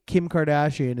think Kim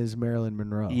Kardashian is Marilyn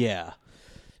Monroe? Yeah.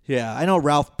 I know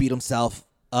Ralph beat himself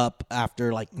up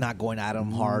after like not going at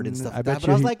him hard and stuff like that. But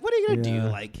I was like, what are you gonna do?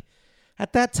 Like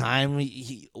at that time,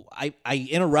 I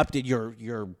interrupted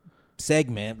your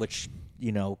segment, which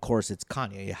of course it's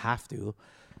Kanye, you have to.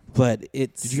 But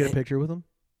it's. Did you get a picture with him?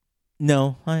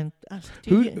 No,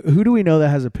 Who do we know that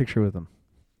has a picture with him?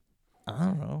 I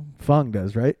don't know. Fung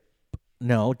does, right?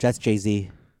 No, that's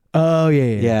Jay-Z. Oh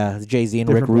yeah. Yeah, Jay-Z and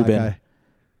Different Rick black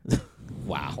Rubin.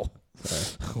 Wow.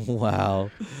 Wow.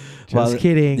 Just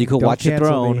kidding. You could Don't watch The cancel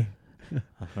Throne. me.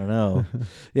 I don't know.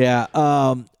 Yeah.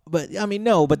 But I mean,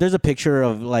 no. But there's a picture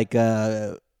of like,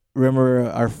 remember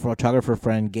our photographer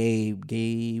friend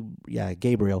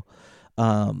Gabriel.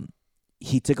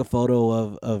 He took a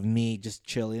photo of me just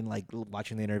chilling, like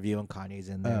watching the interview, and Kanye's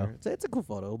in there. It's a cool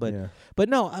photo, but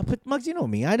no. But Muggs, you know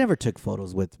me. I never took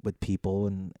photos with people,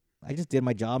 and I just did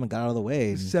my job and got out of the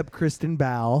way. Except Kristen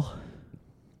Bell.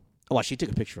 Well, she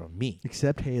took a picture of me.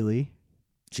 Except Haley.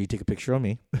 She took a picture of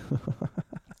me.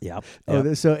 Yep.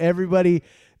 Oh, so every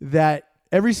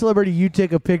celebrity you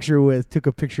took a picture with took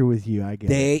a picture with you. I get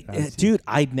it. Dude,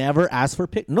 I never asked for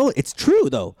No, it's true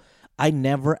though. I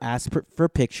never asked for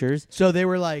pictures. So they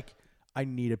were like, "I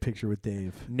need a picture with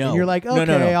Dave." No, and you're like,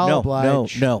 "Okay, I'll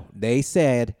oblige." No. They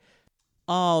said,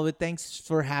 "Oh, but thanks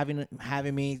for having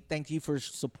me. Thank you for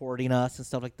supporting us and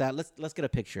stuff like that. Let's get a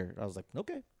picture." I was like,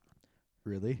 "Okay."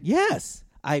 Really? Yes.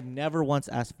 I've never once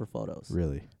asked for photos.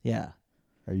 Really? Yeah.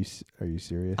 Are you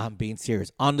serious? I'm being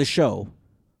serious. On the show,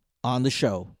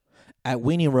 at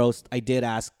Weenie Roast, I did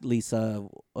ask Lisa,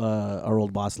 our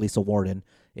old boss, Lisa Warden,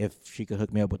 if she could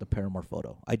hook me up with a Paramore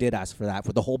photo. I did ask for that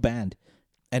for the whole band,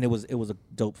 and it was a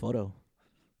dope photo.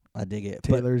 I dig it.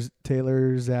 Taylor,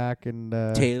 Zach, and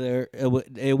Taylor.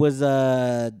 It was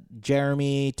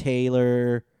Jeremy,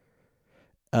 Taylor,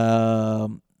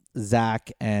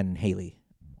 Zach, and Haley.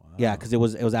 Wow. Yeah, because it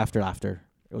was after laughter.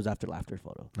 It was after laughter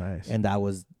photo. Nice. And that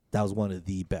was one of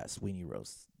the best Weenie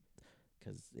Roasts,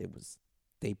 because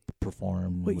they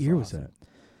performed. What year was that?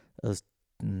 It was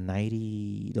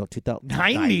 2000.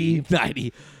 90?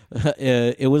 90.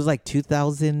 It was like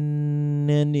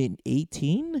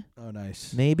 2018. Oh,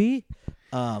 nice. Maybe.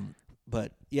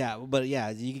 But yeah,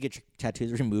 you can get your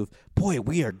tattoos removed. Boy,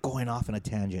 we are going off on a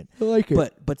tangent. I like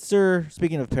it. But sir,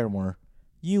 speaking of Paramore,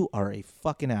 you are a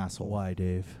fucking asshole. Why,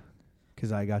 Dave?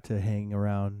 Because I got to hang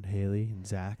around Haley and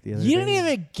Zach the other day. You didn't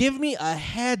even give me a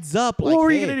heads up. Like, what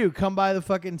were you gonna do? Come by the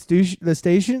fucking the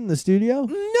station, the studio?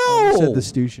 No, I said the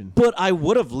station. But I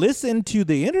would have listened to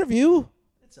the interview.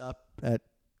 It's up at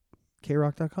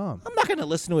krock.com. I'm not gonna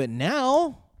listen to it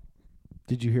now.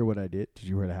 Did you hear what I did? Did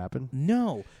you hear what happened?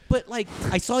 No, but like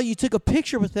I saw you took a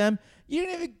picture with them. You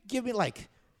didn't even give me like,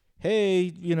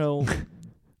 hey,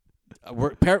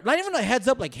 not even a heads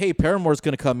up like, hey, Paramore's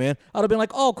going to come in. I would have been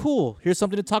like, oh, cool. Here's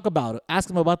something to talk about. Ask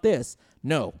him about this.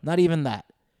 No, not even that.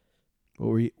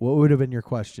 What would have been your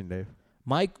question, Dave?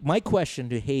 My question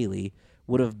to Haley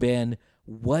would have been,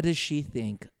 what does she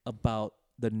think about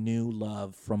the new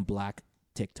love from Black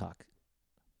TikTok?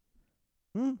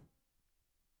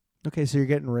 Okay, so you're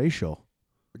getting racial.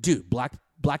 Dude,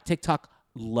 Black TikTok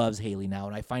loves Haley now,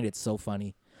 and I find it so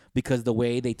funny because the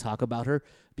way they talk about her,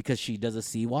 because she does a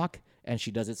sea walk and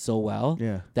she does it so well,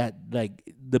 that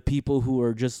like the people who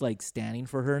are just like standing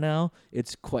for her now,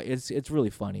 it's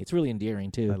really funny. It's really endearing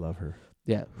too. I love her.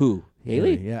 Yeah. Who?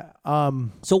 Haley? Yeah.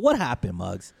 So what happened,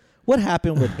 Muggs? What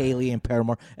happened with Haley and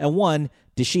Paramore? And one,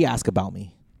 did she ask about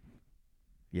me?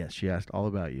 Yes, she asked all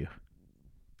about you.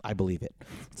 I believe it.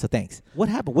 So thanks. What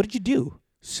happened? What did you do?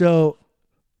 So,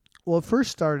 well, it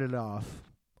first started off.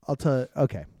 I'll tell.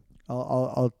 Okay,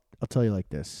 I'll tell you like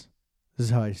this. This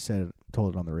is how I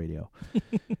told it on the radio.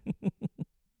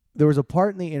 There was a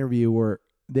part in the interview where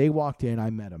they walked in. I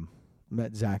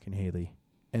met Zach and Haley,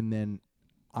 and then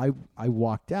I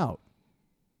walked out.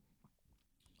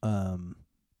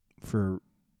 For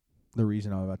the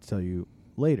reason I'm about to tell you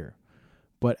later,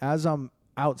 but as I'm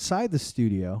outside the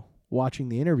studio watching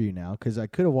the interview now, because I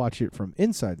could have watched it from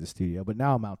inside the studio, but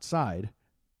now I'm outside.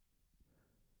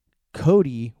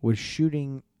 Cody was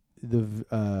shooting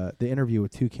the interview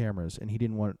with 2 cameras, and he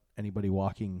didn't want anybody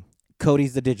walking.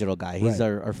 Cody's the digital guy. He's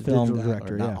Right. our The film digital guy,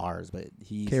 director, or not yeah. ours, but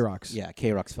he's K-Rock's. Yeah,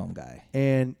 K-Rock's film guy.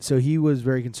 And so he was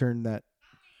very concerned that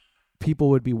people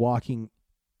would be walking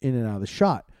in and out of the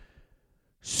shot.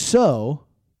 So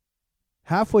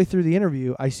halfway through the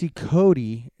interview, I see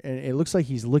Cody, and it looks like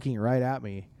he's looking right at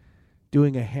me,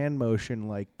 doing a hand motion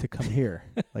like to come here,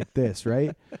 like this,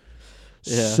 right?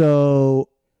 Yeah. So,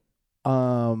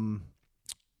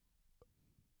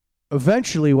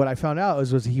 eventually, what I found out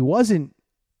was he wasn't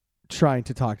trying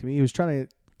to talk to me. He was trying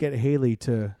to get Haley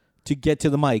to get to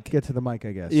the mic. get to the mic,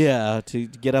 I guess. Yeah, to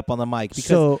get up on the mic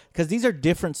because these are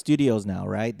different studios now,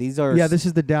 right? These are This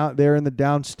is the down. They're in the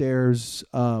downstairs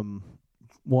one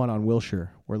on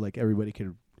Wilshire, where like everybody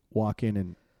could walk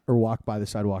in or walk by the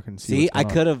sidewalk and see. See, what's I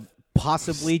going could on. have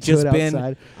possibly Stood just been.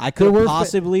 outside. I could There have were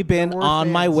possibly been there were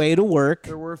on my fans. way to work.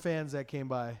 There were fans that came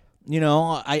by. You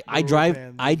know, I were drive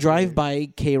fans I that drive came. by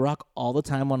K-Rock all the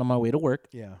time when on my way to work.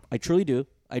 Yeah. I truly do.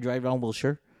 I drive around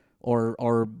Wilshire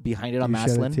or behind it Do on you shed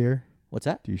a Maslin. tear? What's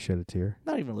that? Do you shed a tear?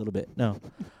 Not even a little bit. No.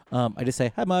 I just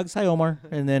say hi Muggs, hi Omar,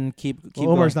 and then keep Well,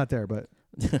 Omar's going. not there, but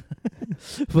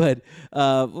But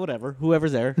whatever,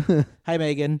 whoever's there. Hi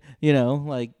Megan, you know,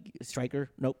 like Striker.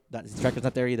 Nope, Striker's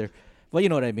not there either. Well, you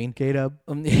know what I mean. K-Dub.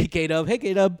 K-Dub. Hey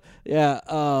K-Dub. Yeah.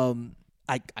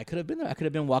 I could have been there. I could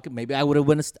have been walking. Maybe I would have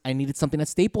went. I needed something at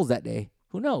Staples that day.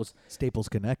 Who knows? Staples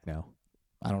Connect now.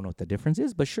 I don't know what the difference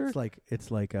is, but sure.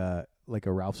 It's like a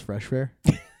Ralph's Fresh Fare.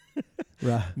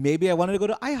 Right. Maybe I wanted to go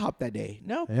to IHOP that day.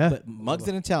 No, Yeah. but Muggs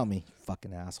didn't tell me.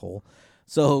 Fucking asshole.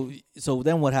 So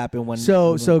then what happened when?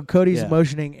 So Cody's yeah.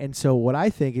 motioning, and so what I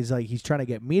think is like he's trying to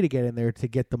get me to get in there to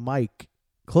get the mic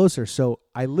closer. So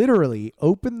I literally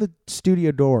opened the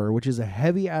studio door, which is a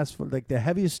heavy ass, like the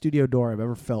heaviest studio door I've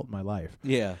ever felt in my life.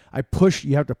 Yeah. I push.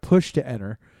 You have to push to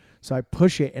enter. So I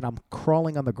push it, and I'm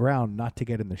crawling on the ground not to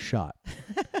get in the shot.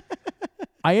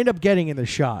 I end up getting in the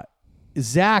shot.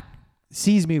 Zach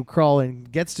sees me crawling,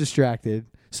 gets distracted,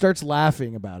 starts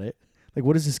laughing about it. Like,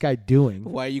 what is this guy doing?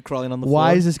 Why are you crawling on the floor?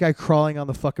 Why is this guy crawling on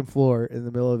the fucking floor in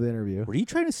the middle of the interview? Were you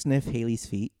trying to sniff Haley's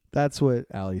feet? That's what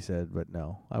Allie said, but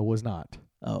no, I was not.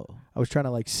 Oh. I was trying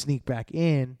to like sneak back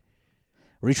in.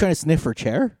 Were you trying to sniff her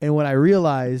chair? And when I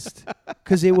realized,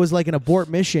 because it was like an abort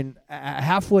mission,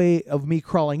 halfway of me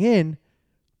crawling in,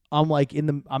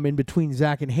 I'm in between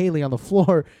Zach and Haley on the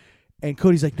floor, and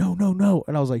Cody's like, no,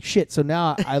 and I was like, shit. So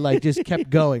now I like just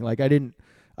kept going. Like I didn't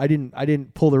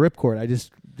pull the ripcord. I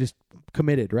just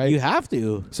committed, right? You have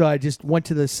to. So I just went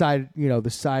to the side, the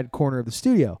side corner of the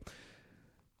studio.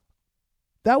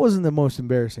 That wasn't the most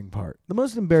embarrassing part. The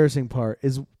most embarrassing part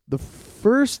is the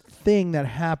first thing that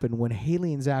happened when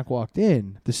Haley and Zach walked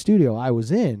in the studio I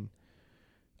was in.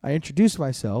 I introduced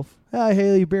myself. Hi,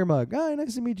 Haley, beer mug. Hi,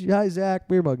 nice to meet you. Hi, Zach,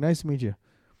 beer mug. Nice to meet you.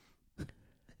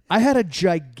 I had a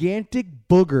gigantic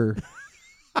booger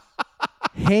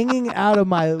hanging out of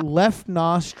my left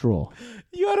nostril.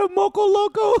 You had a Moco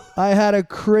Loco? I had a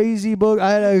crazy booger.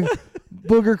 I had a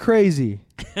booger crazy.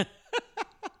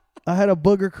 I had a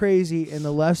booger crazy in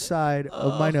the left side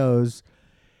of my nose.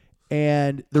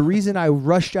 And the reason I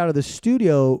rushed out of the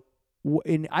studio,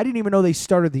 and I didn't even know they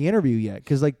started the interview yet,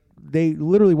 because like they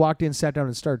literally walked in, sat down,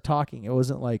 and started talking. It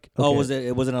wasn't like, okay. Oh, was it?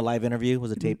 It wasn't a live interview.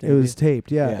 Was it taped? It was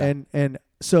taped, yeah. And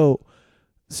so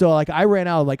like I ran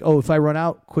out, like, oh, if I run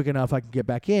out quick enough, I can get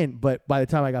back in. But by the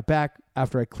time I got back,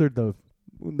 after I cleared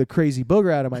the crazy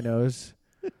booger out of my nose,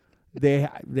 they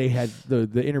had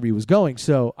the interview was going.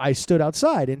 So I stood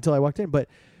outside until I walked in. But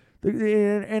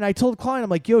and I told Klein, I'm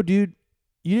like, yo, dude,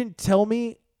 you didn't tell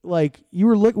me. Like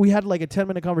we had like a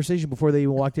 10-minute conversation before they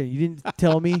even walked in. You didn't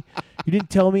tell me. You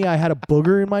didn't tell me I had a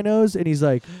booger in my nose. And he's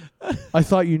like, I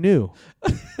thought you knew.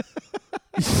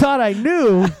 You thought I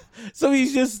knew. So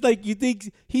he's just like, he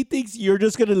thinks you're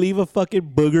just gonna leave a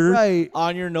fucking booger Right.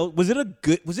 on your nose. Was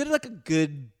it like a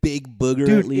good big booger?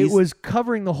 Dude, at least it was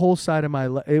covering the whole side of my.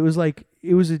 It was like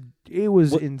it was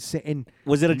insane.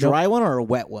 Was it a dry one or a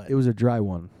wet one? It was a dry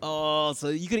one, Oh, so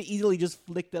you could have easily just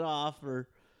flicked it off, or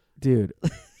dude.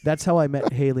 That's how I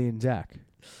met Haley and Zach,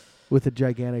 with a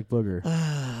gigantic booger.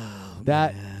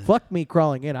 That fuck me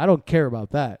crawling in. I don't care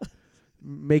about that.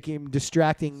 Making him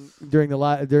distracting during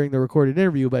the recorded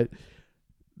interview, but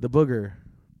the booger,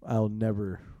 I'll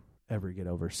never ever get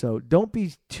over. So don't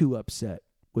be too upset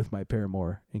with my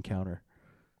Paramore encounter.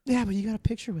 yeah, but you got a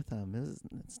picture with them.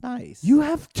 It's nice. You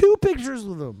have 2 pictures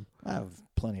with them. I have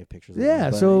plenty of pictures. Of Yeah,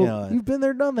 them, but, so you know, you've been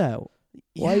there, done that.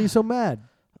 Why are yeah. you so mad,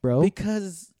 bro?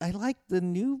 Because I like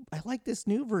this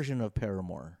new version of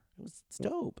Paramore. It's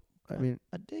dope. I mean,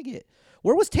 I dig it.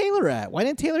 Where was Taylor at? Why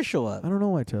didn't Taylor show up? I don't know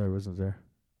why Taylor wasn't there.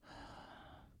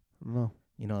 I don't know.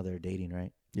 You know they're dating,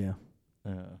 right? Yeah.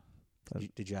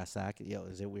 Did you ask Zach? Yo,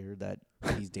 is it weird that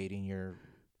he's dating your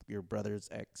brother's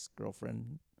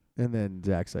ex-girlfriend? And then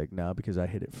Zach's like, no, because I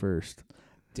hit it first.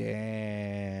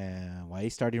 Damn. Why are you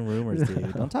starting rumors,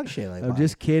 dude? Don't talk shit like that. I'm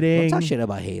just kidding. Don't talk shit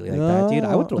about Haley like that, dude.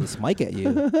 I would throw this mic at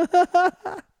you.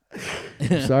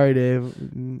 Sorry, Dave.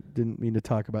 Didn't mean to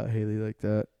talk about Haley like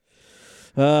that.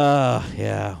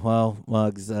 Yeah. Well,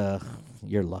 Muggs,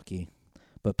 you're lucky.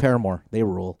 But Paramore, they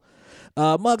rule.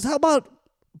 Muggs, how about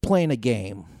playing a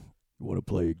game? You want to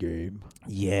play a game?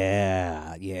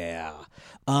 Yeah.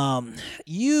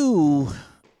 You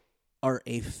are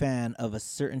a fan of a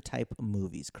certain type of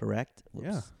movies, correct?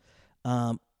 Whoops.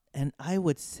 Yeah. And I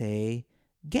would say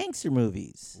gangster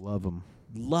movies. Love them.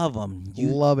 Love them.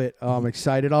 Love it. Oh, I'm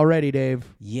excited already, Dave.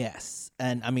 Yes.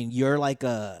 And I mean, you're like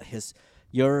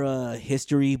you're a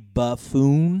history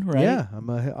buffoon, right? Yeah, I'm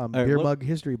a beer mug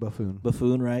history buffoon.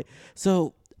 Buffoon, right?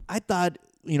 So I thought,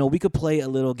 we could play a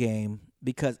little game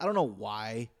because I don't know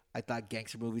why I thought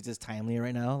gangster movies is timely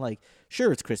right now. Like,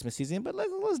 sure, it's Christmas season, but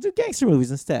let's do gangster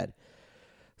movies instead.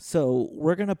 So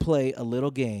we're going to play a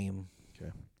little game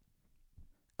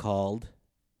called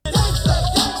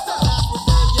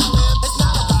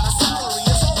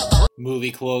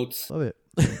Movie Quotes. Love it.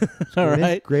 All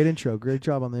right. Great intro. Great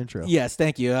job on the intro. Yes,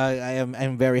 thank you.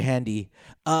 I'm very handy.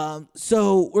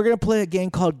 So we're gonna play a game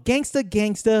called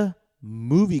Gangsta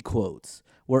Movie Quotes,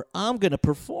 where I'm gonna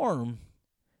perform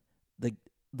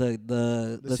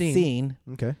the scene,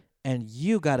 Okay. and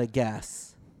you gotta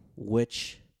guess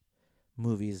which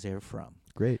movies they're from.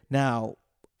 Great. Now,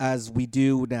 as we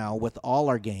do now with all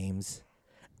our games,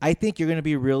 I think you're gonna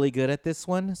be really good at this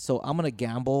one. So I'm gonna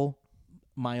gamble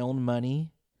my own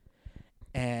money.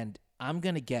 And I'm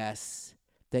going to guess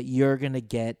that you're going to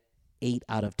get 8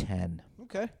 out of 10.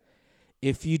 Okay.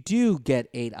 If you do get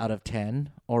 8 out of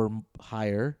 10 or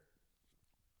higher,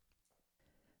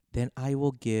 then I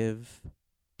will give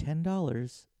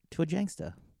 $10 to a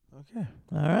Janksta. Okay.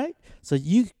 All right? So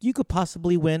you could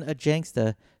possibly win a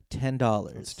Janksta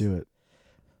 $10. Let's do it.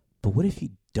 But what if you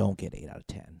don't get 8 out of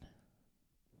 10?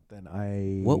 Then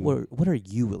What are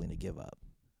you willing to give up?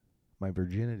 my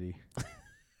virginity.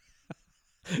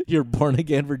 Your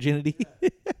born-again virginity?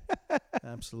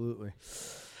 Absolutely.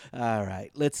 All right.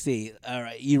 Let's see. All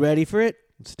right. You ready for it?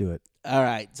 Let's do it. All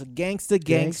right. So gangsta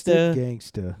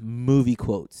Gangsta. movie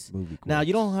quotes. Now,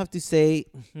 you don't have to say,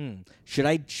 should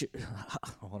I...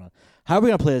 hold on. How are we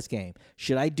going to play this game?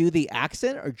 Should I do the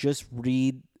accent or just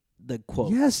read the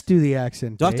quote? Yes, do the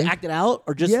accent. Do I have to act it out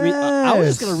or just read? I was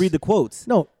just going to read the quotes.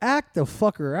 No, act the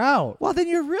fucker out. Well, then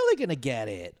you're really going to get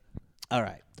it. All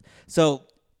right. So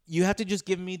you have to just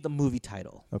give me the movie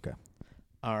title. Okay.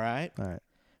 All right? All right.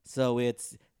 So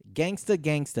it's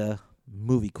gangsta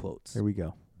movie quotes. Here we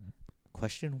go.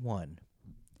 Question 1.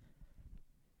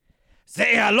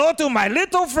 Say hello to my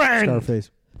little friend.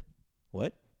 Scarface.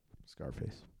 What?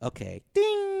 Scarface. Okay.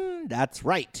 Ding. That's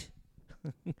right.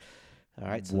 All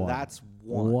right. So that's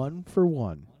 1. 1 for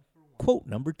 1. Quote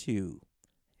number 2.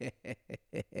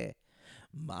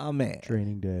 My man.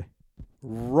 Training Day.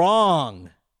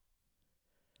 Wrong.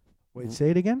 Wait, say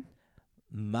it again.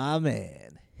 My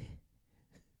man.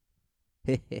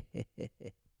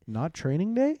 Not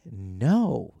Training Day?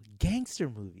 No. Gangster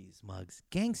movies, Muggs.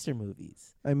 Gangster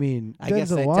movies. I mean, I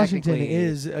guess Denzel that Washington technically-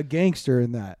 is a gangster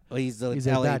in that. Well, he's a He's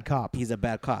a bad cop. He's a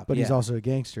bad cop. But he's yeah. also a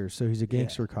gangster, so he's a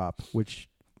gangster cop, which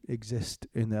exists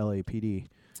in the LAPD.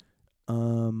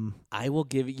 I will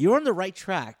give you. You're on the right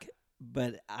track,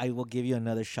 but I will give you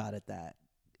another shot at that.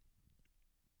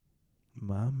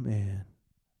 My man.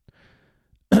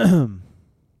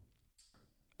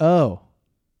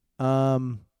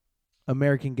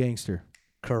 American Gangster.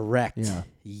 Correct. Yeah.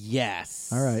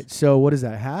 Yes. All right. So what is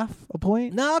that? Half a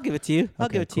point? No, I'll give it to you. I'll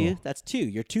Okay, give it to you. cool. That's 2.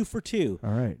 You're 2 for 2.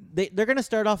 All right. They're gonna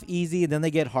start off easy and then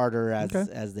they get harder Okay.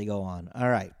 as they go on. All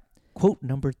right. Quote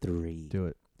number 3. Do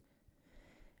it.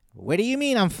 What do you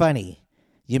mean I'm funny?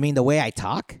 You mean the way I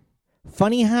talk?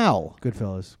 Funny how?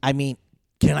 Goodfellas. I mean,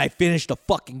 can I finish the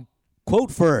fucking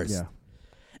quote first? Yeah.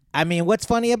 I mean, what's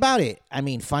funny about it? I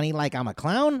mean, funny like I'm a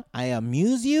clown? I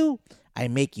amuse you? I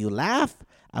make you laugh?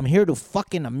 I'm here to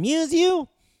fucking amuse you?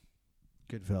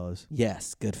 Goodfellas.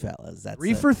 Yes, Goodfellas. That's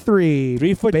 3 for 3.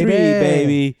 3 for 3,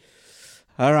 baby.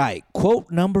 All right. Quote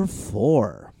number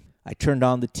 4. I turned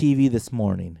on the TV this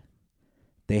morning.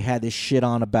 They had this shit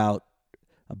on about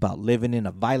living in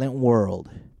a violent world.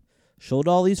 Showed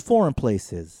all these foreign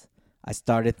places. I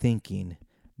started thinking,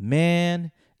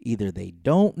 man, either they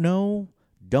don't know,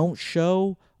 don't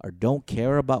show, or don't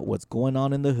care about what's going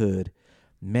on in the hood.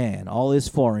 Man, all this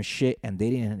foreign shit, and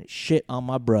they didn't shit on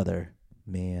my brother.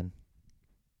 Man.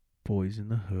 Boys in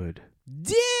the Hood.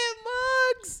 Damn,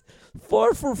 Mugs.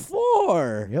 4 for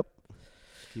 4. Yep.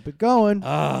 Keep it going.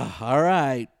 All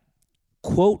right.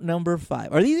 Quote number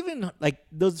 5. Are these even like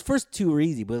those first two were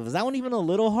easy, but was that one even a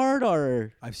little hard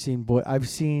or? I've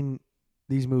seen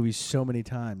these movies so many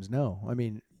times. No, I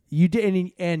mean you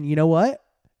did, and you know what?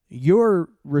 You're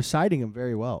reciting them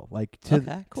very well, like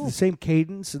to cool. the same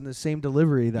cadence and the same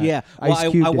delivery that Yeah, well,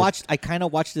 Ice Cube did. I kind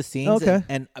of watched the scenes. Okay.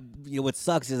 and you know what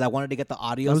sucks is I wanted to get the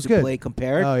audio was to good. play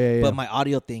compared. Oh, yeah, yeah. But my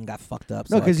audio thing got fucked up.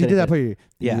 No, because you did that.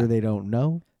 Yeah. Either they don't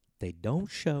know They don't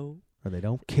show or they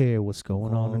don't care what's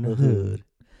going on in the hood.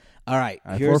 All right,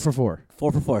 All right, 4 for 4.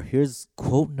 4 for 4. Here's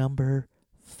quote number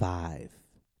 5.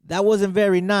 That wasn't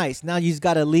very nice. Now you just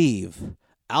gotta leave.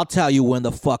 I'll tell you when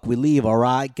the fuck we leave, all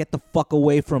right? Get the fuck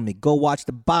away from me. Go watch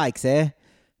the bikes, eh?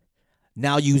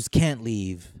 Now yous can't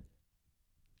leave.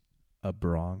 A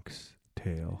Bronx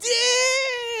Tale.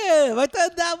 Damn! I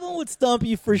thought that one would stump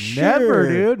you for sure. Never,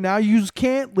 dude. Now you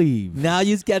can't leave. Now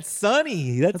yous got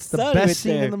Sunny. That's the Sunny best right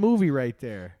scene there. in the movie right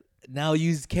there. Now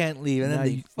yous can't leave. And then Now they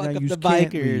you- fuck now up yous the can't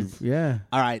bikers. leave. Yeah.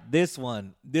 All right, this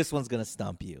one's gonna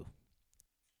stump you.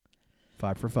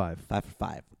 5 for 5. 5 for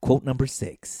 5. Quote number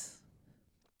 6.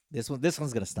 This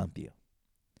one's gonna stump you.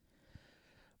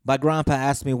 My grandpa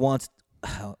asked me once.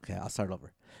 Okay, I'll start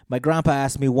over. My grandpa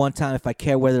asked me one time if I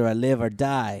care whether I live or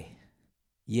die.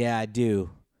 Yeah, I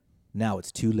do. Now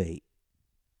it's too late.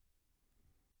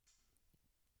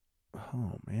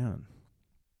 Oh, man.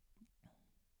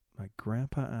 My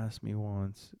grandpa asked me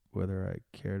once whether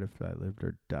I cared if I lived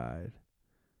or died.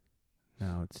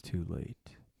 Now it's too late.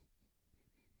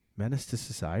 Menace to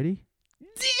Society?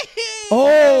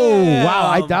 Oh,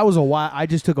 wow. That was a wild. I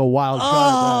just took a wild shot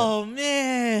Oh at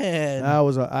man. that. That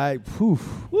was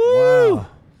Woo. Wow.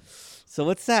 So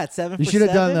what's that? 7 You for should have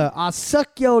 7? done the I'll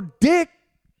suck your dick.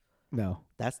 No.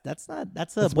 That's That's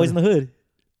Boys in the Hood.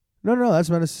 No, that's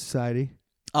Menace to Society.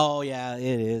 Oh yeah,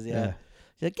 it is. Yeah. Yeah.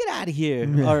 She's like, get out of here.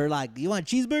 Yeah. Or like, you want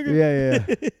a cheeseburger?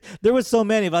 Yeah. There was so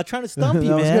many, but I was trying to stump you,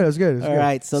 That was man. good, it was good, it was All good.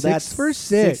 right, so 6 that's for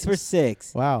 6. 6 for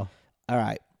 6. Wow. All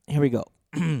right, here we go.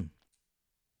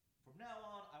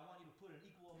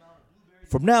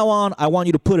 From now on, I want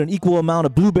you to put an equal amount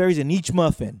of blueberries in each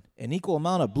muffin. An equal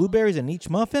amount of blueberries in each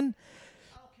muffin?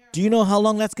 Do you know how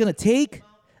long that's going to take?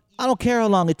 I don't care how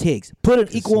long it takes. Put an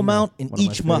equal amount in One of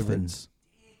my each muffin. favorites.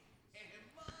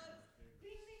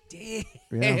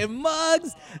 And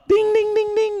mugs. Ding, ding,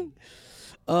 ding, ding.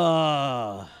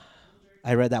 I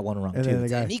read that one wrong, And too. then the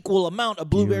It's guy, an equal amount of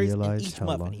blueberries in realize each how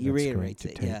muffin. long He that's going reiterates to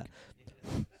it, take? yeah.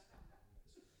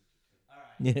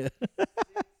 Yeah.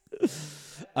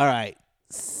 All right.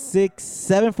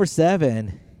 7 for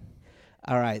 7.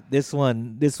 All right. This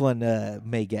one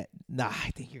may get. Nah,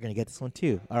 I think you're going to get this one,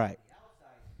 too. All right.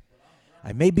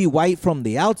 I may be white from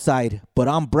the outside, but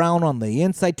I'm brown on the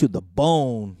inside to the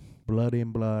bone. Blood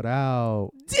in, blood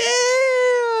out.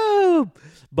 Damn!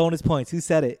 Bonus points. Who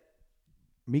said it?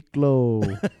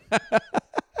 Miklo.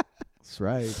 That's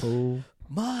right, fool.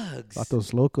 Mugs.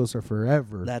 Vatos Locos are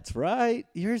forever. That's right.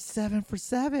 You're 7 for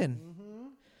 7.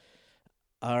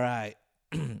 All right.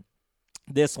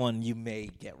 This one you may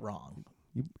get wrong.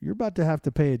 You're about to have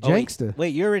to pay a Oh, wait, janksta. wait,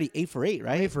 you're already 8 for 8,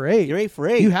 right? 8 for 8. You're 8 for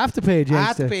 8. You have to pay a janksta. I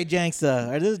have to pay a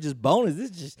janksta. Or this is just bonus.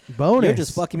 This is just Bonus. You're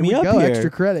just fucking Here me we up go. here. Extra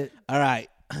credit. All right.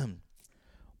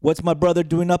 What's my brother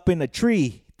doing up in a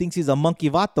tree? Thinks he's a monkey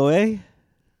vato, eh?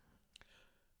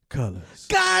 Colors.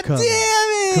 God Colors.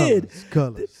 damn it!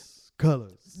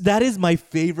 Colors. That is my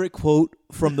favorite quote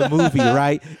from the movie,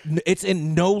 right? It's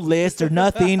in no list or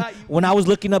nothing. When I was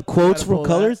looking up quotes from pull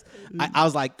Colors, I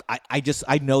was like,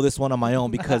 I know this one on my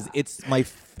own because it's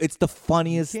the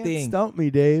funniest Can't thing, stump me,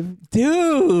 Dave. You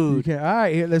dude. can't. All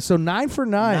right, here, so 9 for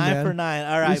 9. 9 man. for 9.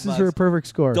 All right, This is Bugs. her perfect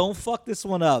score. Don't fuck this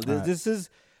one up. All right. This is,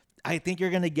 I think you're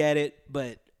gonna get it,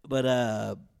 but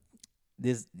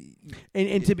this,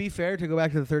 And to be fair, to go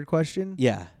back to the third question,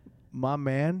 yeah, my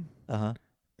man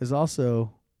is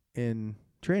also in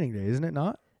Training Day, isn't it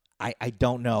not? I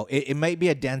don't know. It might be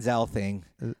a Denzel thing,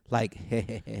 like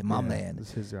hey, my Yeah, man.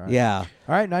 this is all right. Yeah.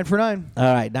 All right, 9 for 9.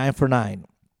 All right, 9 for 9.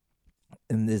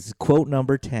 And this is quote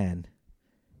number 10.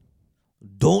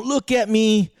 Don't look at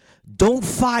me. Don't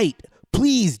fight.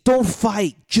 Please don't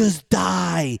fight. Just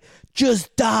die.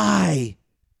 Just die.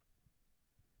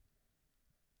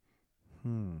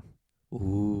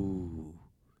 Ooh.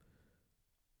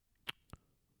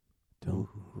 Don't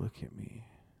look at me.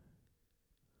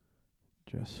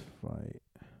 Just fight.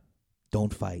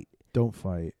 Don't fight. Don't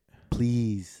fight.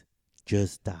 Please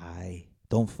just die.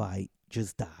 Don't fight.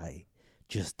 Just die.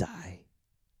 Just die.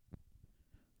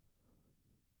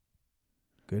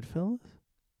 Goodfellas?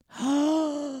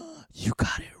 You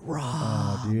got it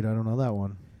wrong. Oh, dude, I don't know that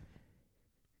one.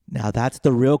 Now that's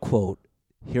the real quote.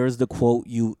 Here's the quote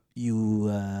you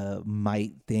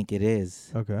might think it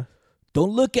is. Okay.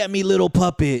 Don't look at me, little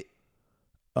puppet.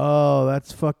 Oh,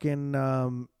 that's fucking.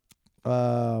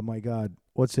 My God.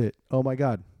 What's it? Oh my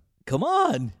God. Come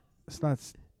on. It's not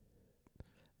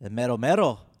The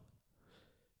Mero.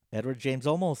 Edward James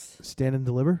Olmos. Stand and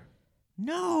Deliver.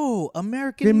 No,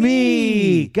 American Then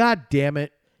Me. God damn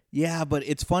it. Yeah, but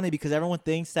it's funny because everyone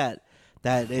thinks that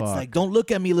it's Fuck. like, don't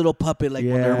look at me, little puppet, like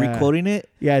when they're Yeah. requoting it.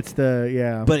 Yeah, it's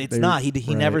the But it's not. He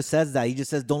right. never says that. He just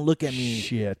says, don't look at me.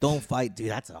 Shit. Don't fight. Dude,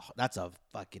 that's a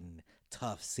fucking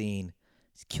tough scene.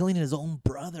 He's killing his own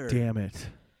brother. Damn it.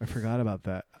 I forgot about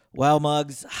that. Well,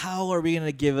 Muggs, how are we going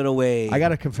to give it away? I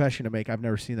got a confession to make. I've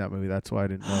never seen that movie. That's why I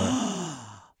didn't know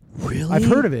it. Really? I've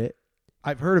heard of it.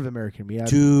 I've heard of American Me.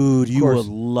 Dude, you course. would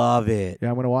love it. Yeah,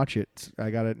 I'm gonna watch it. I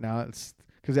got it now. It's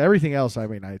because everything else. I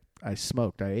mean, I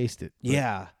smoked. I aced it. But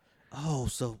Yeah. Oh,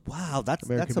 so wow, that's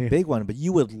American a Me. big one. But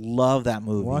you would love that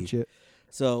movie. Watch it.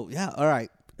 So yeah, all right.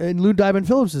 And Lou Diamond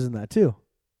Phillips is in that too.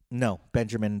 No,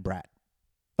 Benjamin Bratt.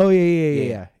 Oh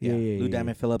yeah. Lou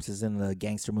Diamond Phillips is in the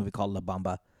gangster movie called La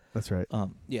Bamba. That's right.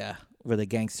 Yeah, where the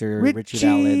gangster Richie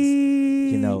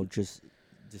Valens, just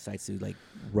decides to like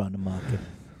run amok and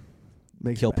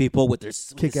Makes kill it- people with their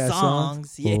Kick-ass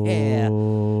songs. songs. Yeah.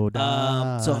 Oh,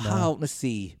 So how? Let's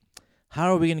see.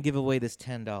 How are we gonna give away this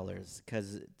 $10?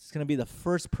 Because it's gonna be the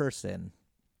first person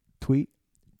tweet?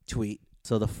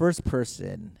 So the first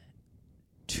person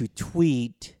to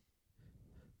tweet,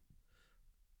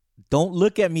 "Don't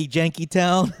look at me,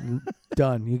 Jankytown."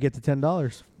 Done. You get the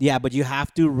 $10. Yeah, but you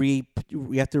have to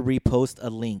repost a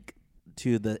link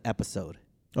to the episode.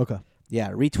 Okay. Yeah,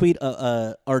 retweet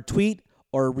or tweet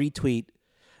or retweet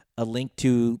a link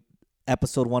to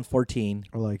episode 114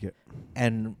 I like it.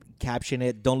 and caption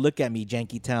it, "Don't look at me,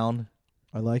 Jankytown,"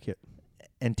 I like it.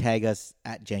 and tag us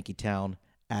at Jankytown,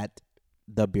 at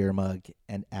The Beer Mug,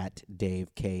 and at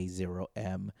Dave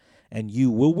K0M, and you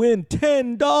will win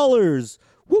 $10.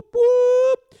 Whoop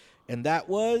whoop! And that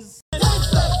was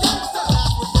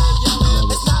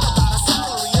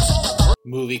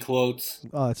movie quotes.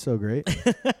 Oh, it's so great.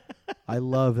 I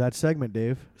love that segment,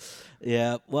 Dave.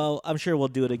 Yeah, well, I'm sure we'll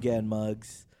do it again,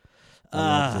 Muggs.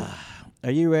 Are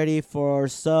you ready for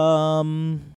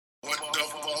some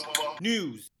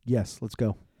news? Yes, let's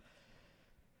go.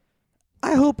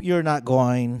 I hope you're not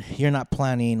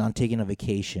planning on taking a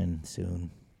vacation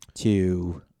soon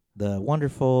to the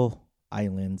wonderful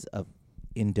islands of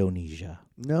Indonesia.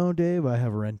 No, Dave, I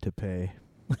have rent to pay.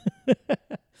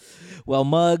 Well,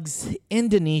 Muggs,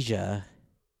 Indonesia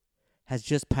has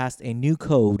just passed a new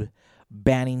code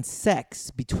banning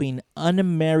sex between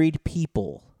unmarried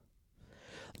people.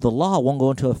 The law won't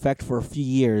go into effect for a few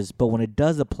years, but when it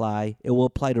does apply, it will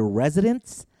apply to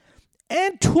residents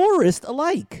and tourists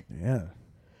alike. Yeah.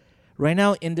 Right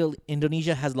now,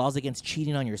 Indonesia has laws against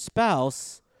cheating on your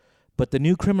spouse, but the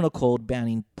new criminal code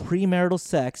banning premarital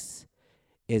sex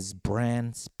is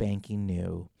brand spanking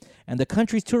new. And the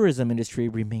country's tourism industry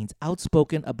remains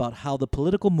outspoken about how the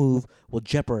political move will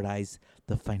jeopardize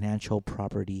the financial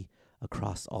property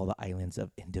across all the islands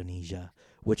of Indonesia,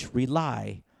 which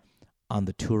rely on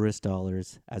the tourist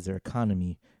dollars as their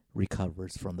economy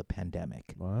recovers from the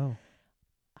pandemic. Wow.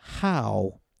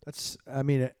 How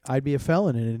I'd be a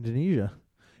felon in Indonesia.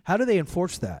 How do they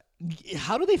enforce that?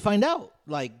 How do they find out?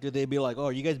 Like, do they be like, "Oh,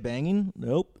 are you guys banging?"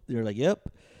 Nope. They're like, "Yep."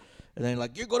 And then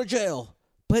like, "You're going to jail."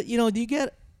 But do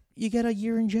you get a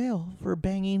year in jail for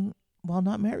banging while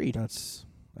not married?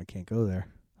 I can't go there.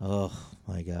 Oh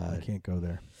my I God. can't go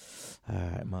there. All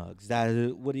right, Muggs.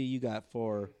 What do you got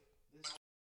for?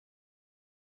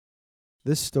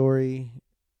 This story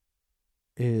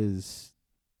is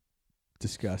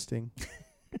disgusting,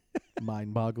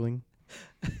 mind-boggling,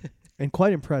 and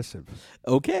quite impressive.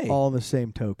 Okay. All in the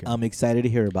same token. I'm excited to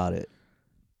hear about it.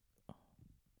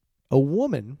 A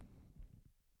woman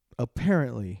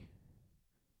apparently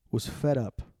was fed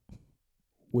up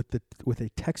with a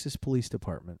Texas police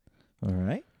department. All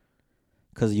right.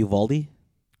 Because Uvalde?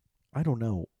 I don't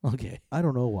know. Okay. I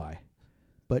don't know why.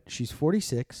 But she's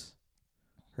 46.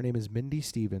 Her name is Mindy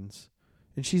Stevens.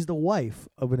 And she's the wife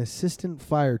of an assistant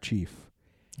fire chief.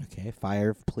 Okay.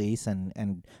 Fire, police,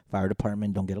 and fire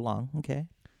department don't get along. Okay.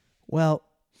 Well,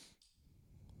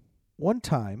 one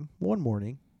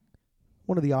morning,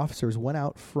 one of the officers went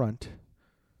out front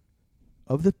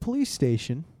of the police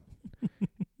station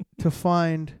to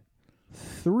find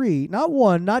 3, not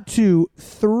 1, not 2,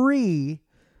 3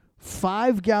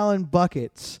 5-gallon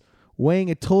buckets weighing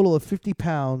a total of 50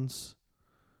 pounds.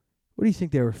 What do you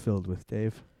think they were filled with,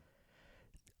 Dave?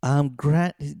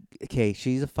 Okay,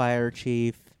 she's a fire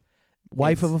chief.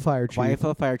 Wife of a fire chief. Wife of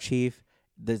a fire chief.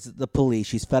 There's the police.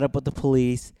 She's fed up with the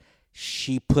police.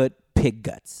 She put pig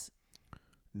guts.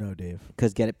 No, Dave.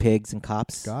 Because get it, pigs and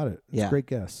cops. Got it. It's Yeah. a great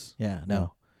guess. Yeah,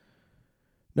 no.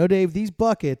 No, Dave, these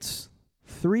buckets,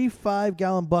 3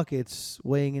 5-gallon buckets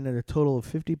weighing in at a total of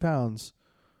 50 pounds,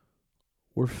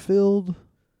 were filled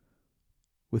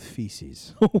with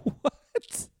feces.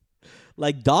 What?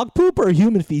 Like dog poop or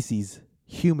human feces?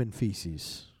 Human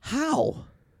feces. How?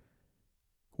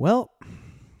 Well,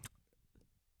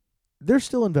 they're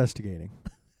still investigating.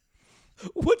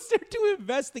 What's there to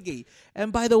investigate?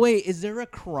 And by the way, is there a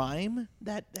crime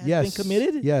that has been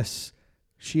committed? Yes.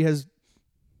 She has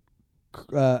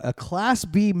a Class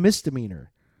B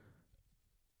misdemeanor.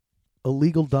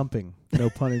 Illegal dumping, no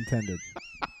pun intended.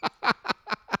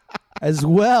 As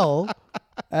well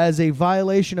as a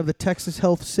violation of the Texas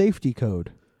Health Safety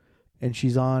Code. And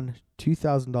she's on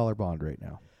 $2,000 bond right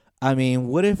now. I mean,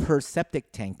 what if her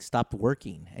septic tank stopped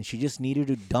working and she just needed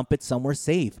to dump it somewhere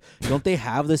safe? Don't they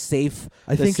have the safe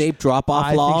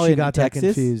drop-off law I think she in got Texas? that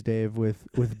confused, Dave,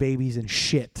 with babies and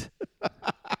shit.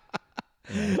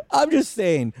 I'm just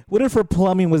saying, what if her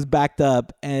plumbing was backed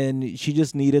up and she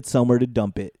just needed somewhere to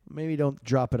dump it? Maybe don't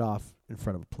drop it off in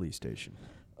front of a police station.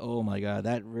 Oh my God,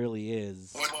 that really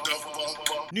is.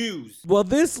 News. Well,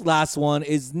 this last one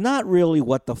is not really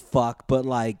what the fuck, but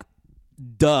like,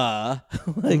 duh.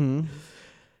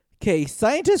 Okay,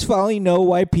 scientists finally know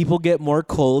why people get more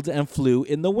colds and flu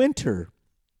in the winter.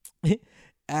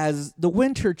 As the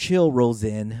winter chill rolls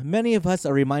in, many of us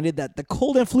are reminded that the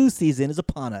cold and flu season is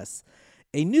upon us.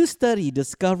 A new study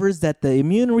discovers that the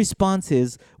immune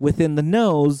responses within the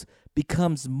nose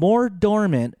becomes more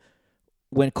dormant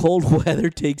when cold weather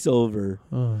takes over.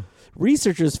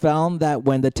 Researchers found that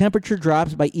when the temperature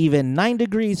drops by even 9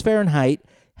 degrees Fahrenheit,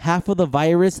 half of the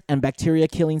virus and bacteria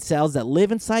killing cells that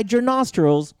live inside your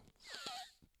nostrils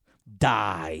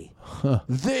die.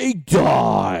 They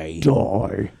die.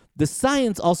 The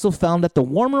science also found that the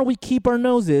warmer we keep our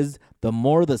noses, the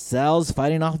more the cells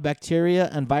fighting off bacteria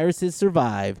and viruses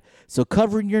survive. So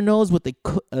covering your nose with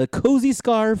a cozy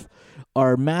scarf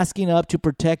or masking up to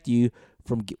protect you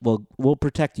from will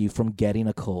protect you from getting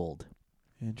a cold.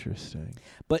 Interesting.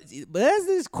 But this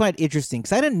is quite interesting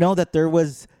because I didn't know that there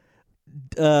was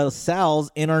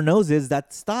cells in our noses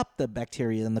that stop the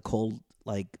bacteria and the cold,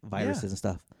 like viruses and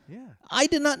stuff. Yeah. I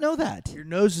did not know that. Your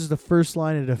nose is the first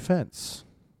line of defense.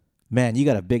 Man, you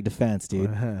got a big defense,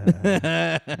 dude.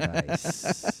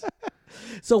 Nice.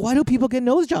 So why do people get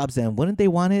nose jobs then? Wouldn't they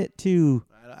want it to?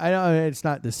 I know it's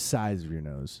not the size of your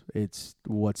nose. It's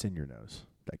what's in your nose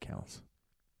that counts.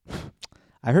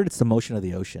 I heard it's the motion of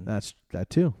the ocean. That's that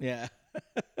too. Yeah.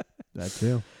 That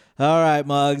too. All right,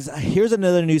 Muggs. Here's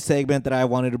another new segment that I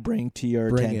wanted to bring to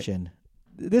your Bring attention.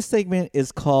 This segment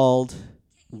is called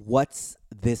What's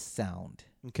This Sound?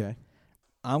 Okay.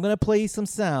 I'm going to play you some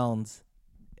sounds.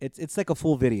 It's like a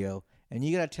full video, and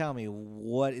you got to tell me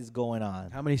what is going on.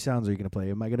 How many sounds are you gonna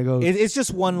play? Am I gonna go It's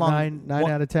just one long...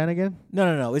 nine out of 10 again?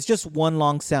 No. It's just one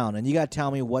long sound, and you got to tell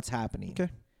me what's happening. Okay.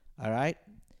 All right?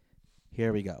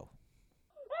 Here we go.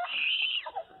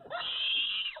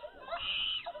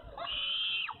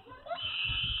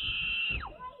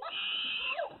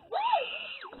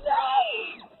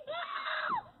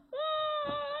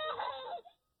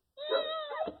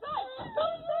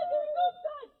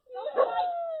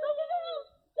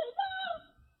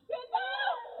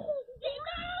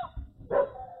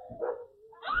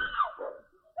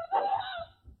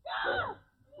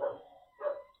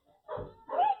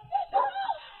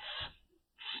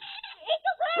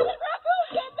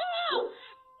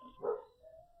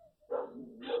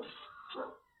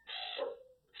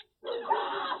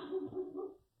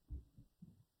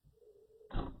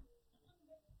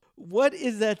 What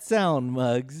is that sound,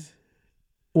 Muggs?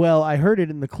 Well, I heard it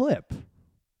in the clip.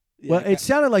 Yeah, Well, it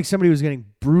sounded like somebody was getting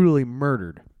brutally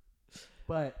murdered.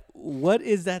 But what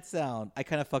is that sound? I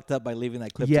kind of fucked up by leaving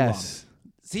that clip too long. yes.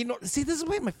 See, this is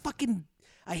why my fucking...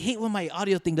 I hate when my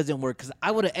audio thing doesn't work because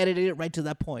I would have edited it right to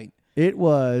that point. It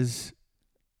was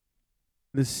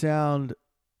the sound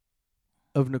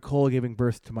of Nicole giving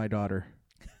birth to my daughter.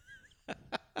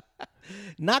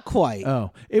 Not quite.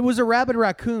 Oh. It was a rabid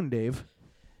raccoon, Dave.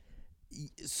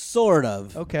 Sort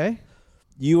of. Okay.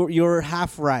 You're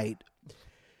half right.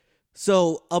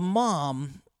 So a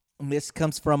mom, this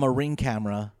comes from a Ring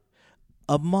camera,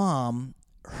 a mom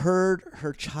heard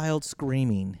her child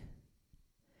screaming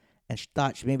and she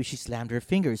thought maybe she slammed her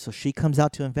fingers. So she comes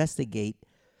out to investigate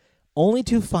only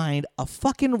to find a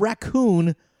fucking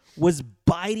raccoon was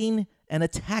biting and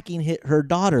attacking her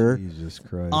daughter Jesus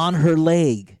Christ. on her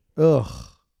leg. Ugh.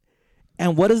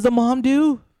 And what does the mom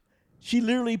do? She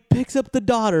literally picks up the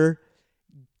daughter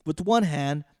with one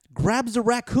hand, grabs the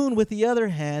raccoon with the other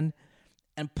hand,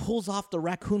 and pulls off the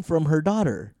raccoon from her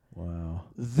daughter. Wow.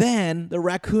 Then the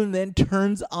raccoon then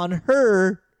turns on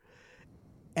her,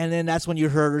 and then that's when you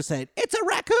heard her say, "It's a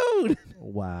raccoon!"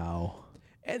 Wow.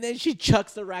 And then she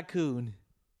chucks the raccoon.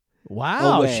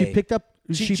 Wow. Away. She picked up.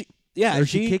 She She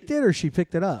she kicked it, or she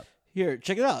picked it up. Here,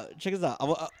 check it out. Check this out.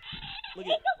 Look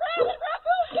at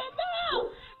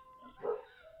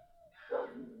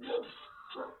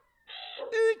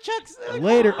Chuck's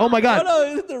Later. Oh my God.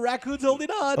 Oh no, the raccoon's holding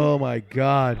on. Oh my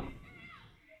God.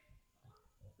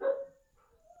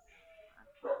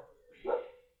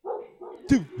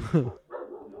 Dude.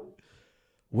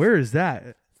 Where is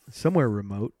that? Somewhere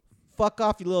remote. Fuck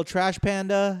off, you little trash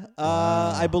panda.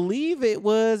 I believe it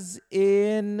was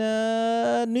in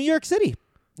New York City.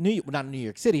 Not New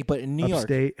York City, but in New York.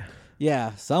 Upstate.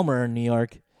 Yeah, somewhere in New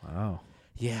York. Wow.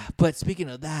 Yeah, but speaking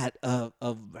of that, of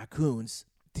raccoons,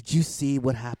 did you see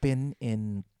what happened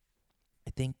in,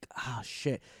 I think,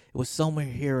 it was somewhere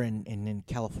here in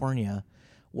California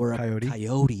where Coyote? a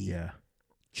coyote Yeah.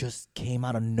 just came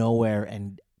out of nowhere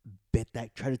and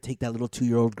tried to take that little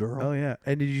 2-year-old girl. Oh yeah.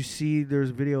 And did you see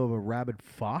there's a video of a rabid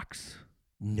fox?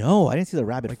 No, I didn't see the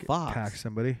rabbit Like fox. attack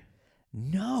somebody.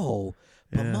 No,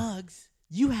 but Yeah. Muggs,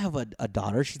 you have a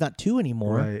daughter. She's not 2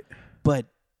 anymore. Right. But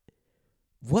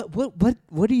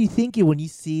what are you thinking when you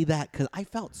see that? Because I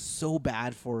felt so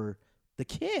bad for the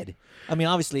kid. I mean,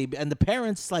 obviously, and the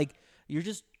parents, like, you're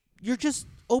just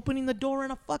opening the door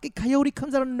and a fucking coyote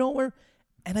comes out of nowhere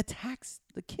and attacks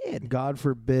the kid. God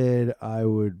forbid I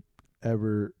would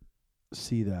ever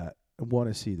see that. Want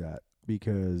to see that,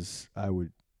 because I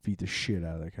would beat the shit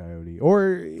out of the coyote.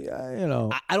 Or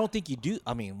I don't think you do.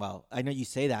 I mean, well, I know you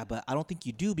say that, but I don't think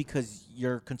you do because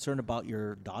you're concerned about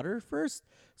your daughter first.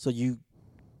 So you,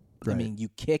 I Right. mean, you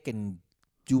kick and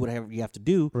do whatever you have to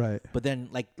do. Right. But then,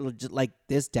 like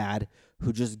this dad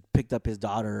who just picked up his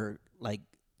daughter, like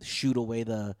shoot away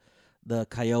the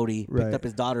coyote, Right. picked up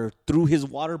his daughter, threw his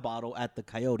water bottle at the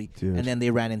coyote, Dude. and then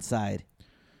they ran inside.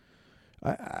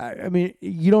 I mean,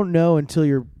 you don't know until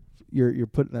you're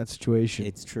put in that situation.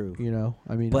 It's true. You know,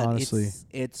 I mean, But honestly,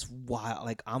 it's wild.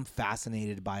 Like, I'm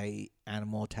fascinated by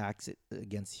animal attacks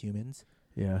against humans.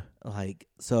 yeah. Like,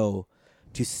 so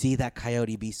to see that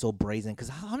coyote be so brazen, because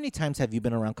how many times have you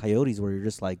been around coyotes where you're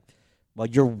just like, well,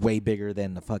 you're way bigger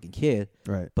than the fucking kid,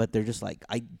 Right. but they're just like,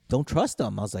 I don't trust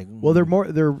them. I was like, Well, they're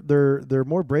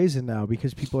more brazen now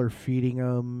because people are feeding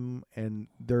them, and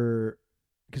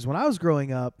because when I was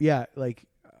growing up, yeah, like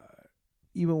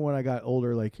even when I got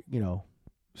older, like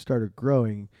started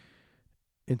growing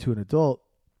into an adult,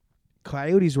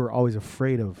 coyotes were always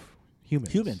afraid of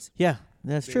humans. humans. Yeah,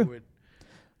 that's They true. would-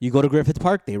 You go to Griffith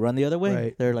Park, they run the other way.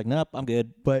 Right. They're like, nope, I'm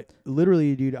good. But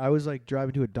literally, dude, I was like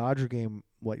driving to a Dodger game.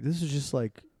 Like this is just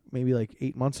like maybe like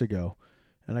 8 months ago,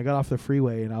 and I got off the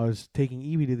freeway and I was taking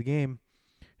Evie to the game,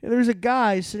 and there's a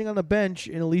guy sitting on the bench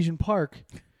in Elysian Park,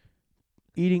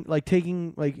 eating it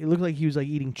looked like he was like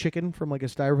eating chicken from like a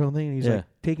styrofoam thing, and he's Yeah. like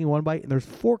taking one bite, and there's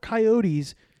 4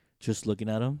 coyotes. Just looking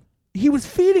at them. He was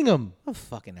feeding them. A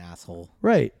fucking asshole.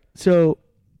 Right. So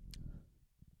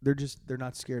they're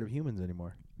not scared of humans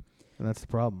anymore, and that's the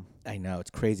problem. I know,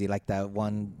 it's crazy. Like that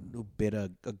one who bit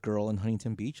a girl in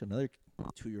Huntington Beach, another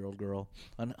 2-year-old girl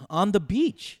on the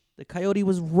beach. The coyote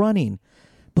was running,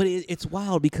 but it's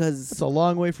wild because It's a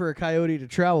long way for a coyote to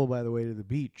travel, by the way, to the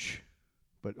beach.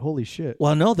 But holy shit.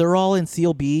 well, no, they're all in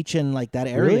Seal Beach and like that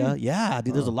area. Really? Yeah,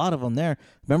 dude, there's a lot of them there.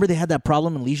 Remember they had that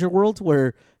problem in Leisure World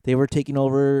where they were taking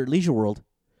over Leisure World.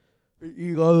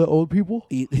 You got the old people?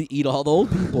 Eat all the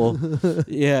old people.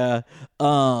 Yeah.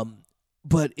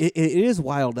 But it is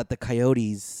wild that the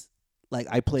coyotes, like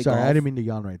I play Sorry, golf. I didn't mean to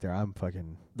yawn right there. I'm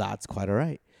fucking. That's quite all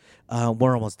right.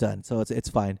 We're almost done, so it's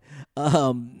fine.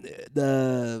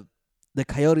 The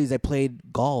coyotes, I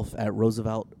played golf at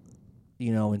Roosevelt,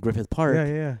 in Griffith Park.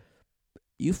 Yeah.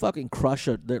 You fucking crush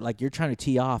it. They're like, you're trying to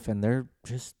tee off, and they're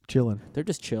just Chilling.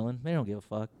 chilling. They don't give a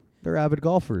fuck. They're avid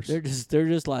golfers. They're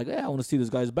just like, yeah, I want to see this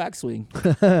guy's backswing.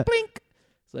 Blink.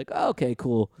 It's like, oh, okay,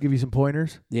 cool. Give you some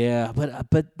pointers. Yeah, but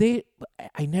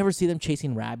I never see them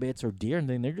chasing rabbits or deer, and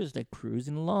then they're just like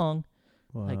cruising along.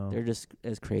 Wow. Like they're just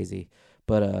as crazy.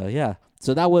 But yeah.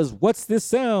 So that was What's This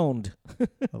Sound?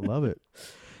 I love it.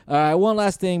 All right, one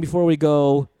last thing before we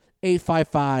go.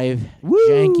 855 Woo!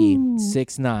 Janky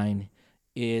 69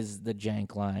 is the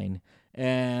jank line.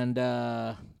 And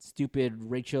stupid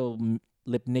Rachel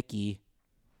Lipnicki,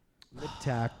 Lip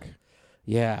tack.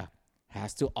 yeah,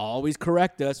 has to always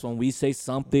correct us when we say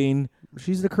something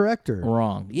She's the corrector.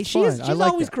 wrong. Yeah, fine. she's I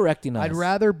like always that. correcting us. I'd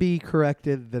rather be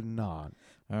corrected than not.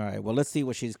 All right, well, let's see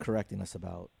what she's correcting us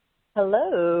about.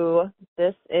 Hello,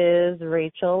 this is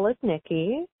Rachel with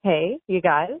Nikki. Hey, you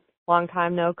guys, long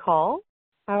time no call.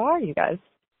 How are you guys?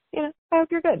 I hope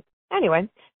you're good. Anyway,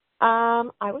 I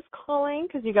was calling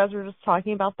because you guys were just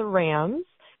talking about the Rams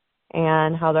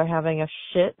and how they're having a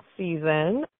shit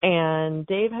season. And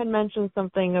Dave had mentioned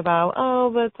something about, oh,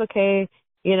 but it's okay.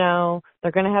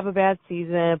 They're going to have a bad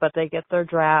season, but they get their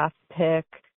draft pick.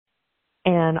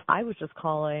 And I was just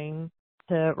calling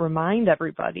to remind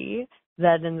everybody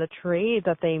that in the trade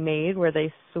that they made where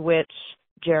they switched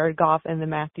Jared Goff and the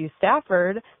Matthew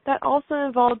Stafford, that also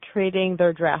involved trading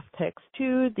their draft picks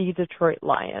to the Detroit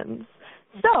Lions.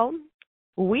 So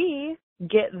we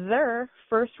get their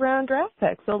first-round draft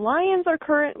picks. The Lions are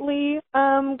currently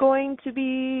going to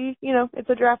be, it's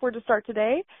a draft where to start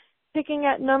today, picking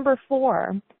at number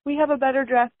 4. We have a better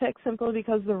draft pick simply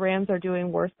because the Rams are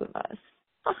doing worse than us.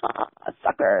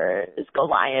 Suckers, go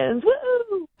Lions,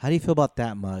 woo! How do you feel about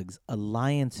that, Muggs? A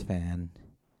Lions fan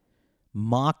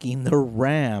mocking the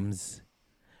Rams.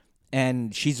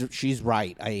 And she's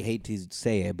right. I hate to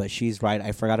say it, but she's right.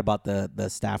 I forgot about the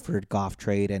Stafford Goff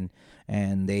trade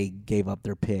and they gave up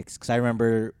their picks. Because I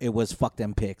remember it was fuck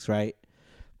them picks, right?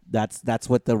 That's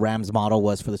what the Rams model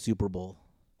was for the Super Bowl.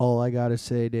 All I got to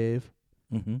say, Dave,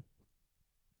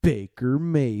 Baker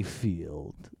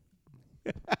Mayfield.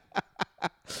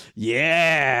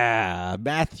 Yeah,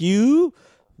 Matthew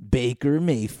Baker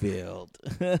Mayfield.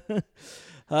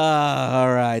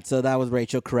 All right, so that was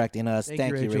Rachel correcting us.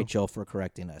 Thank you, Rachel, for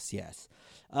correcting us. Yes.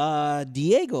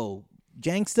 Diego,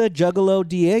 Janksta Juggalo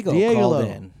Diego called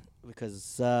in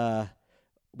because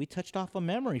we touched off a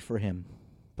memory for him.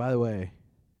 By the way,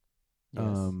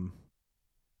 Yes.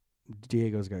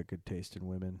 Diego's got good taste in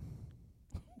women.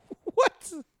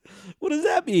 What? What does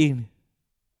that mean?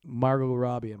 Margot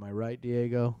Robbie, am I right,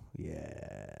 Diego?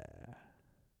 Yeah.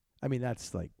 I mean,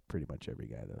 that's like pretty much every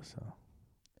guy, though, so.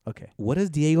 Okay. What does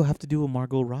Diego have to do with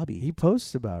Margot Robbie? He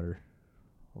posts about her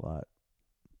a lot.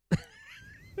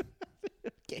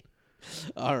 Okay.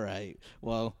 All right.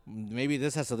 Well, maybe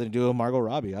this has something to do with Margot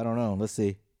Robbie. I don't know. Let's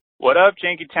see. What up,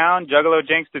 Janky Town? Juggalo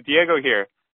Janksta Diego here.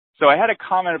 So I had a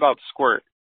comment about squirt.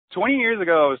 20 years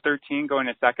ago, I was 13 going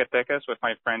to Zacatecas with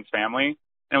my friend's family.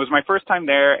 And it was my first time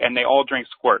there, and they all drank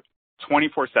squirt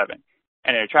 24/7.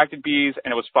 And it attracted bees,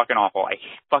 and it was fucking awful. I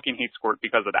fucking hate squirt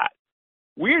because of that.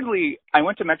 Weirdly, I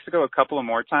went to Mexico a couple of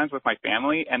more times with my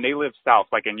family, and they live south,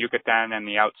 like in Yucatan and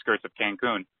the outskirts of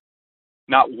Cancun.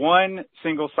 Not one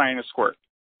single sign of squirt.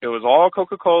 It was all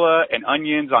Coca-Cola and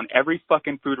onions on every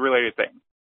fucking food-related thing.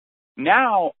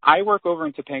 Now, I work over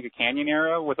in Topanga Canyon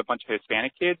area with a bunch of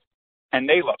Hispanic kids, and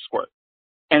they love squirt.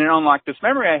 And it unlocked this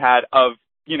memory I had of,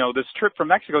 this trip from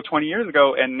Mexico 20 years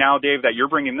ago, and now, Dave, that you're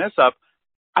bringing this up,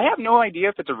 I have no idea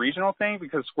if it's a regional thing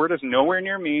because squirt is nowhere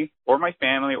near me or my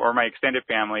family or my extended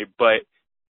family, but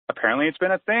apparently it's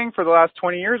been a thing for the last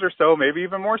 20 years or so, maybe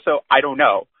even more so. I don't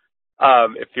know.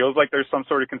 It feels like there's some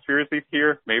sort of conspiracy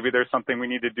here. Maybe there's something we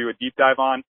need to do a deep dive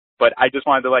on, but I just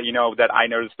wanted to let you know that I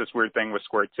noticed this weird thing with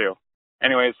squirt too.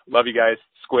 Anyways, love you guys.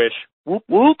 Squish. Whoop,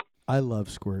 whoop. I love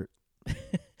squirt.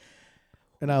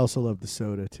 And I also love the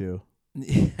soda, too.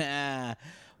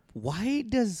 Why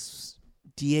does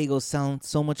Diego sound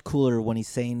so much cooler when he's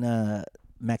saying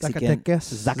Mexican?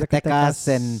 Zacatecas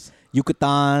and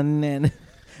Yucatan. And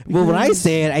well, when I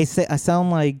say it, I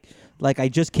sound like I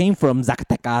just came from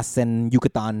Zacatecas and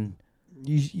Yucatan.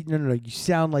 No. You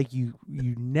sound like you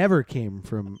never came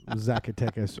from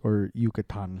Zacatecas or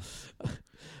Yucatan.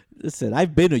 Listen,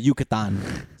 I've been to Yucatan,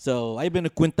 so I've been to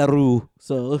Quintana Roo,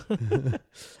 so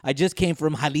I just came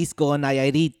from Jalisco and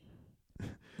Nayarit.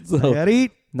 So,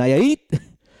 Nayarit.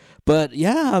 But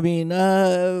yeah, I mean,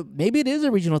 maybe it is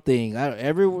a regional thing.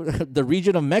 The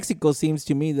region of Mexico seems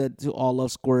to me that all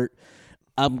love squirt.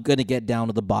 I'm gonna get down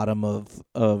to the bottom of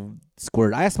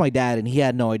squirt. I asked my dad, and he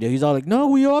had no idea. He's all like, "No,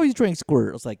 we always drink squirt."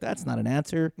 I was like, "That's not an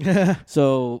answer."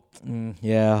 So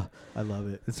yeah, I love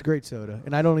it. It's a great soda,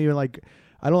 and I don't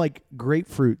like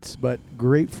grapefruits, but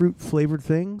grapefruit flavored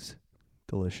things,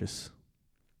 delicious.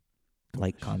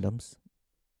 Like condoms.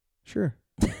 Sure.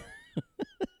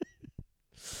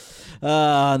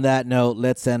 On that note,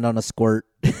 let's end on a squirt.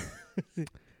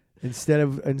 Instead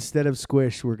of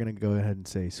squish, we're gonna go ahead and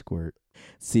say squirt.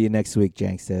 See you next week,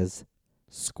 Jank says.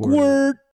 Squirt.